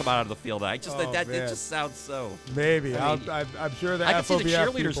guys got to come out of the field. I just it just sounds so. Maybe I'm sure the I can FOBF see the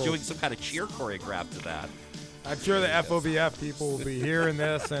cheerleaders people, doing some kind of cheer choreograph to that. I'm sure the FOBF people will be hearing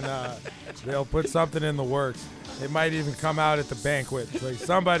this and they'll put something in the works. They might even come out at the banquet. It's like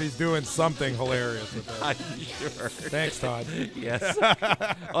somebody's doing something hilarious with this. I'm sure. Thanks, Todd. Yes.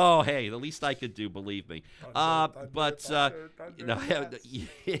 Oh, hey, the least I could do, believe me. You know,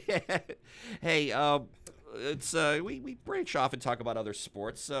 hey, it's we branch off and talk about other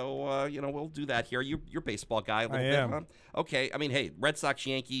sports, so you know, we'll do that here. You're baseball guy a little bit, huh? Okay. I mean, hey, Red Sox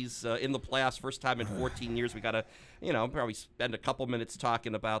Yankees in the playoffs, first time in 14 years. We gotta, you know, probably spend a couple minutes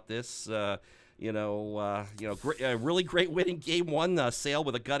talking about this. Really great win in Game 1. Sale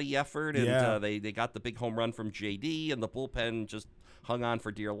with a gutty effort, and they got the big home run from JD, and the bullpen just hung on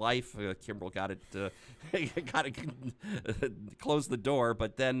for dear life. Kimbrel got it close the door,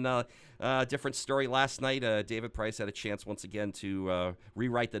 but then different story last night. David Price had a chance once again to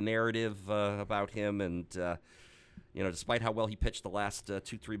rewrite the narrative about him, and you know, despite how well he pitched the last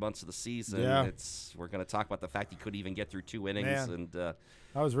 2-3 months of the season, we're going to talk about the fact he couldn't even get through 2 innings, and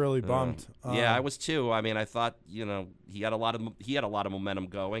I was really bummed. Yeah, I was too. I mean, I thought, you know, he had a lot of momentum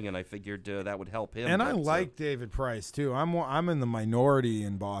going, and I figured that would help him. And I like David Price too. I'm in the minority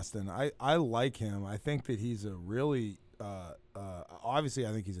in Boston. I like him. I think that he's a really obviously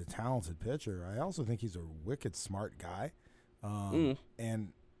I think he's a talented pitcher. I also think he's a wicked smart guy, and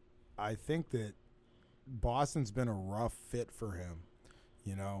I think that Boston's been a rough fit for him.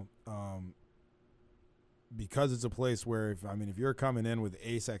 You know. Because it's a place where, if you're coming in with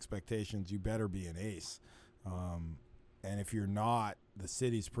ace expectations, you better be an ace. And if you're not, the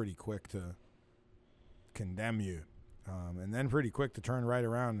city's pretty quick to condemn you, and then pretty quick to turn right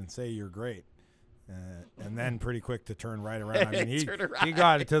around and say you're great. And then pretty quick to turn right around. I mean, he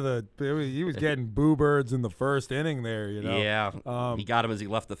got it to he was getting boo birds in the first inning there, you know. Yeah, he got him as he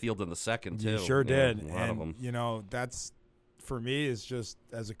left the field in the second, too. He sure did. A lot of them. You know, that's, for me, is just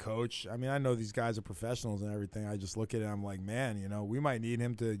as a coach. I mean, I know these guys are professionals and everything. I just look at it, I'm like, man, you know, we might need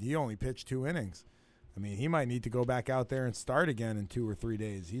him to – he only pitched 2 innings. I mean, he might need to go back out there and start again in 2 or 3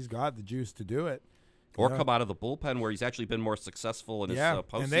 days. He's got the juice to do it. Or come out of the bullpen where he's actually been more successful in his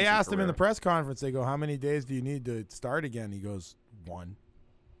postseason and they asked career. him in the press conference, they go, how many days do you need to start again? He goes, 1,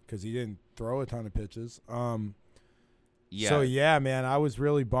 because he didn't throw a ton of pitches. So, yeah, man, I was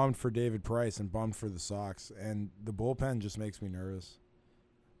really bummed for David Price and bummed for the Sox. And the bullpen just makes me nervous.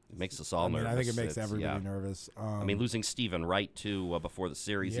 It makes us all nervous. I think it makes everybody nervous. I mean, losing Stephen Wright, too, before the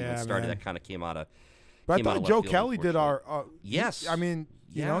series even started, that kind of came out of But I thought Joe Kelly did our yes. I mean,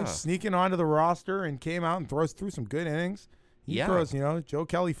 you know, sneaking onto the roster and came out and through some good innings. He throws, you know, Joe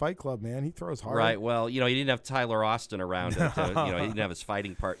Kelly Fight Club, man. He throws hard. Right. Well, you know, he didn't have Tyler Austin around. You know, he didn't have his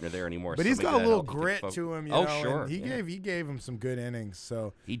fighting partner there anymore. But he's got a little grit to him. You know, sure. He gave him some good innings.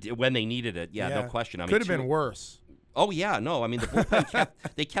 So he did when they needed it. Yeah, no question. I mean, could have been worse. Oh, yeah, no. I mean, the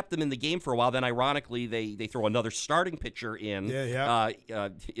bullpen kept them in the game for a while. Then, ironically, they throw another starting pitcher in,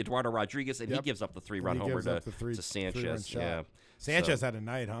 Eduardo Rodriguez, and he gives up the 3-run homer to Sanchez. Yeah. Sanchez had a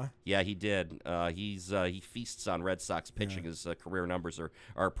night, huh? Yeah, he did. He feasts on Red Sox pitching. His career numbers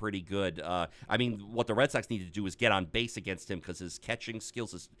are pretty good. I mean, what the Red Sox need to do is get on base against him because his catching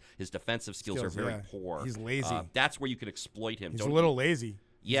skills, his defensive skills are very poor. He's lazy. That's where you can exploit him. He's a little lazy.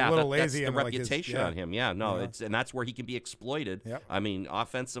 Yeah, that's the and reputation on him. Yeah, no, and that's where he can be exploited. Yep. I mean,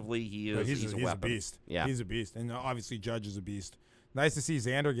 offensively, he's a weapon. A beast. Yeah, he's a beast, and obviously Judge is a beast. Nice to see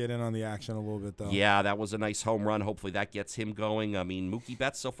Xander get in on the action a little bit, though. Yeah, that was a nice home run. Hopefully that gets him going. I mean, Mookie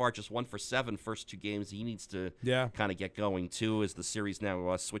Betts so far just 1 for 7 first 2 games. He needs to kind of get going, too, as the series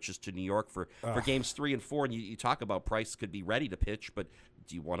now switches to New York for games 3 and 4. And you talk about Price could be ready to pitch, but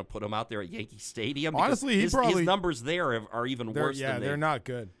do you want to put him out there at Yankee Stadium? Because honestly, his numbers there are even worse than they're not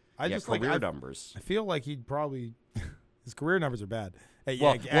good. Career numbers. I feel like he'd probably his career numbers are bad. His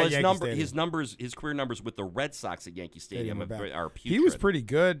career numbers with the Red Sox at Yankee Stadium are putrid. He was pretty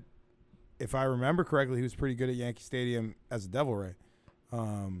good, if I remember correctly. He was pretty good at Yankee Stadium as a Devil Ray.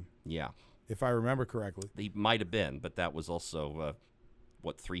 If I remember correctly, he might have been, but that was also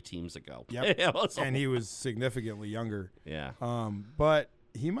 3 teams ago. Yep. And he was significantly younger. Yeah. But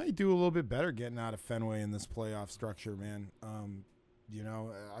he might do a little bit better getting out of Fenway in this playoff structure, man. You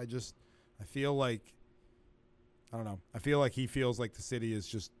know, I feel like, I don't know. I feel like he feels like the city is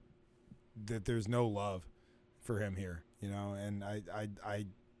just, that there's no love for him here, you know, and I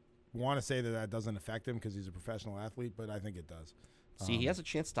want to say that doesn't affect him because he's a professional athlete, but I think it does. See, he has a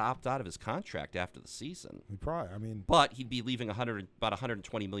chance to opt out of his contract after the season. But he'd be leaving about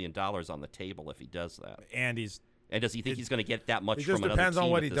 $120 million on the table if he does that. And does he think he's going to get that much from another team? It just depends on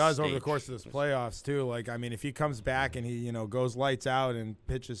what he does over the course of this playoffs, too. Like, I mean, if he comes back and he, you know, goes lights out and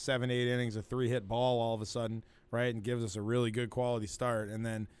pitches 7-8 innings, a 3-hit ball all of a sudden, right, and gives us a really good quality start, and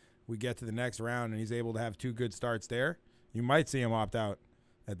then we get to the next round and he's able to have 2 good starts there, you might see him opt out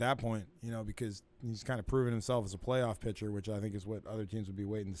at that point, you know, because he's kind of proven himself as a playoff pitcher, which I think is what other teams would be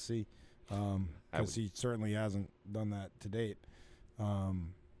waiting to see, because he certainly hasn't done that to date.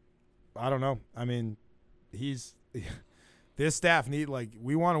 I don't know. I mean, this staff we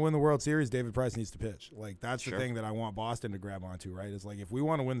want to win the World Series, David Price needs to pitch. Like, that's the thing that I want Boston to grab onto, right? It's like, if we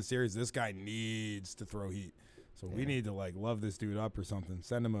want to win the series, this guy needs to throw heat. So we need to, love this dude up or something.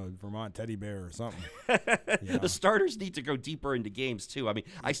 Send him a Vermont teddy bear or something. The starters need to go deeper into games, too. I mean,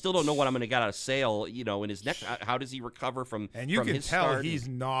 I still don't know what I'm going to get out of Sale, you know, in his next. How does he recover from And you can his tell start? He's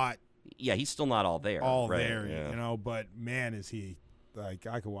not Yeah, he's still not all there. You know, but, man, is he. Like,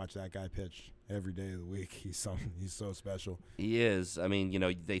 I could watch that guy pitch every day of the week. He's so special. He is. I mean, you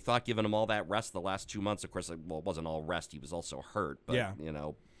know, they thought giving him all that rest the last 2 months. Of course, it wasn't all rest. He was also hurt. But, you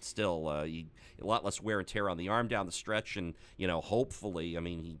know, still a lot less wear and tear on the arm down the stretch. And, you know, hopefully, I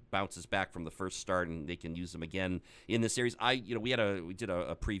mean, he bounces back from the first start and they can use him again in the series. We did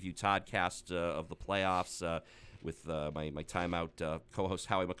a preview podcast of the playoffs with my timeout co-host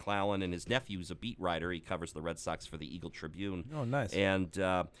Howie McClellan, and his nephew's a beat writer. He covers the Red Sox for the Eagle Tribune. Oh, nice. And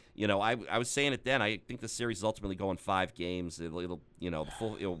you know, I was saying it then. I think the series is ultimately going 5 games. It'll you know, the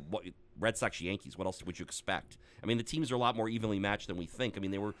full Red Sox Yankees. What else would you expect? I mean, the teams are a lot more evenly matched than we think. I mean,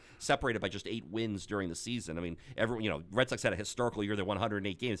 they were separated by just 8 wins during the season. I mean, Red Sox had a historical year. They won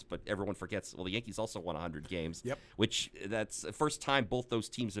 108 games, but everyone forgets. Well, the Yankees also won 100 games. Yep. Which that's the first time both those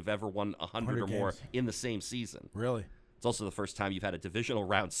teams have ever won 100 or more in the same season. Really? It's also the first time you've had a divisional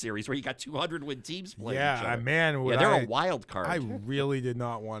round series where you got 200-win teams playing each Yeah, other. man. They're a wild card. I really did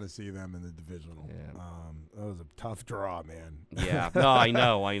not want to see them in the divisional. Yeah. That was a tough draw, man. Yeah, no, I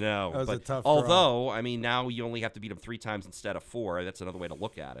know. That was but a tough draw. although, I mean, now you only have to beat them 3 times instead of 4. That's another way to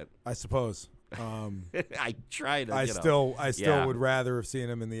look at it. I suppose. I try to. I you know. still Yeah. would rather have seen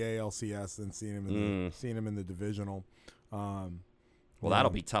him in the ALCS than seen him in the divisional. Well,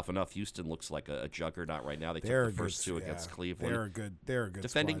 that'll be tough enough. Houston looks like a juggernaut right now. They took the first 2 against Cleveland. They're a good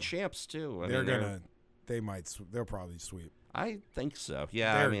defending squad. champs too. They'll probably sweep. I think so.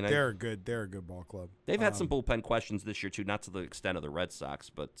 Yeah, they're a good ball club. They've had some bullpen questions this year too, not to the extent of the Red Sox,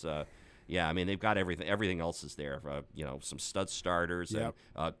 but yeah, I mean they've got everything. Everything else is there. Some stud starters and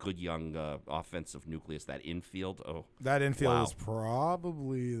good young offensive nucleus. That infield. Oh, that infield wow. is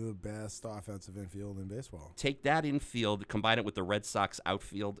probably the best offensive infield in baseball. Take that infield, combine it with the Red Sox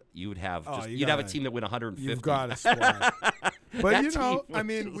outfield, you'd have you'd have a team that win 150. You've got a squad. But That I team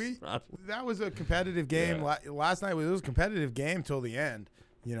mean, was that was a competitive game. Yeah. Last night it was a competitive game till the end.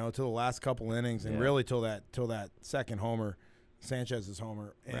 Till the last couple innings, and really till that second homer, Sanchez's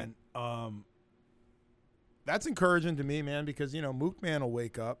homer, and that's encouraging to me, man, because Mookman will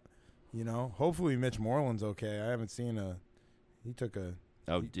wake up. Hopefully Mitch Moreland's okay. I haven't seen he took a.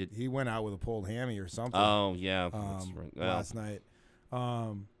 Oh, he went out with a pulled hammy or something? Oh yeah, that's right. Last night.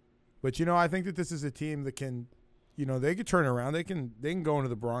 But I think that this is a team that can. They could turn around. They can go into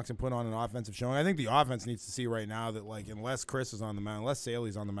the Bronx and put on an offensive showing. I think the offense needs to see right now that, unless Chris is on the mound, unless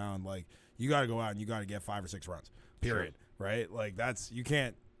Saley's on the mound, you got to go out and you got to get 5 or 6 runs. Period. Sure. Right? You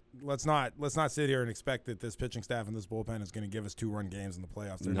can't. Let's not sit here and expect that this pitching staff and this bullpen is going to give us 2-run games in the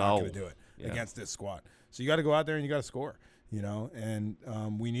playoffs. They're not going to do it against this squad. So you got to go out there and you got to score. And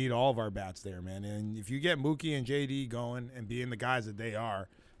we need all of our bats there, man. And if you get Mookie and JD going and being the guys that they are.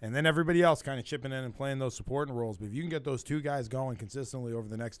 And then everybody else kind of chipping in and playing those supporting roles. But if you can get those 2 guys going consistently over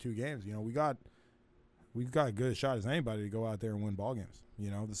the next 2 games, we've got as good a shot as anybody to go out there and win ball games.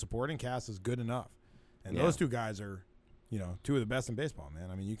 The supporting cast is good enough. And those 2 guys are, 2 of the best in baseball,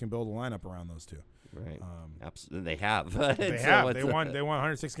 man. I mean, you can build a lineup around those 2. Right. Absolutely. They have. They have. They won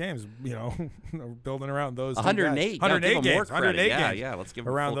 106 games, building around those 108. 108 games. 108 games. Yeah, let's give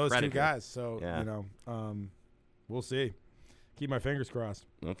them around full those credit 2 guys. So, we'll see. Keep my fingers crossed.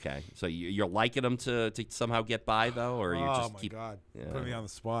 Okay, so you're liking them to somehow get by though, or you just my keep? God, put me on the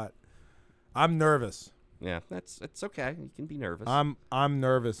spot. I'm nervous. Yeah, it's okay. You can be nervous. I'm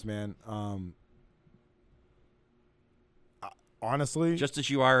nervous, man. Honestly, just as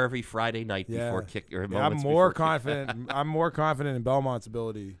you are every Friday night before kick or I'm more confident. I'm more confident in Belmont's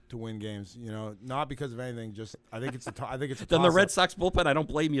ability to win games. Not because of anything. Just I think it's a Then the Red Sox bullpen. I don't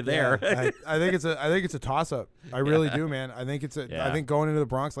blame you there. Yeah, I think it's a toss up. I really do, man. I think it's a. I think going into the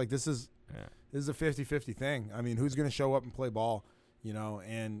Bronx this is a 50-50 thing. I mean, who's going to show up and play ball?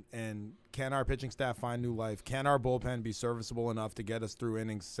 And can our pitching staff find new life? Can our bullpen be serviceable enough to get us through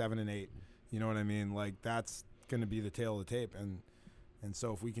innings 7 and 8? You know what I mean? That's going to be the tail of the tape, and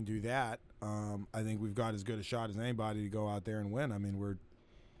so if we can do that, I think we've got as good a shot as anybody to go out there and win. I mean, we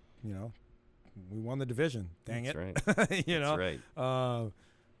won the division. Dang That's it, right. That's right.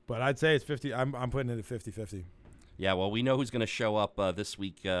 But I'd say it's 50. I'm putting it at 50-50. Yeah, well, we know who's going to show up this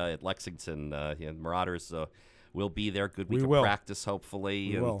week at Lexington. Marauders will be there. Good week of practice,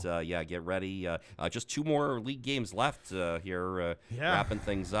 hopefully. Get ready. Just 2 more league games left here, wrapping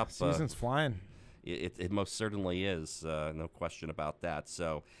things up. Season's flying. It most certainly is, no question about that.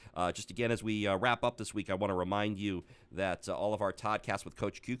 So just again, as we wrap up this week, I want to remind you that all of our Toddcasts with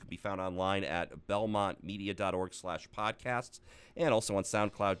Coach Q can be found online at belmontmedia.org/podcasts and also on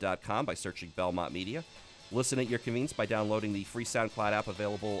SoundCloud.com by searching Belmont Media. Listen at your convenience by downloading the free SoundCloud app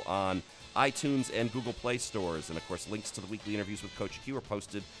available on iTunes and Google Play stores. And, of course, links to the weekly interviews with Coach Q are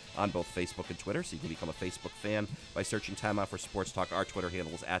posted on both Facebook and Twitter, so you can become a Facebook fan by searching Time Out for Sports Talk. Our Twitter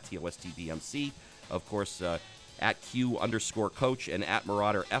handle is at TOSTBMC. Of course, at Q_coach and at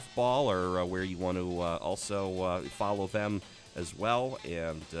Marauder FBall are where you want to also follow them as well.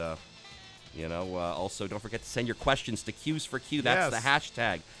 And, also don't forget to send your questions to Q's for Q. That's the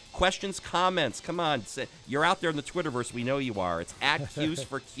hashtag. Questions, comments, come on. You're out there in the Twitterverse. We know you are. It's at Q's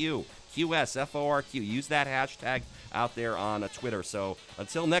for Q. QSFORQ. Use that hashtag out there on Twitter. So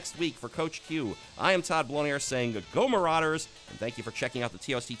until next week, for Coach Q, I am Todd Blonier saying go Marauders, and thank you for checking out the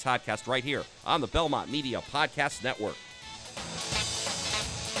TOST Toddcast right here on the Belmont Media Podcast Network.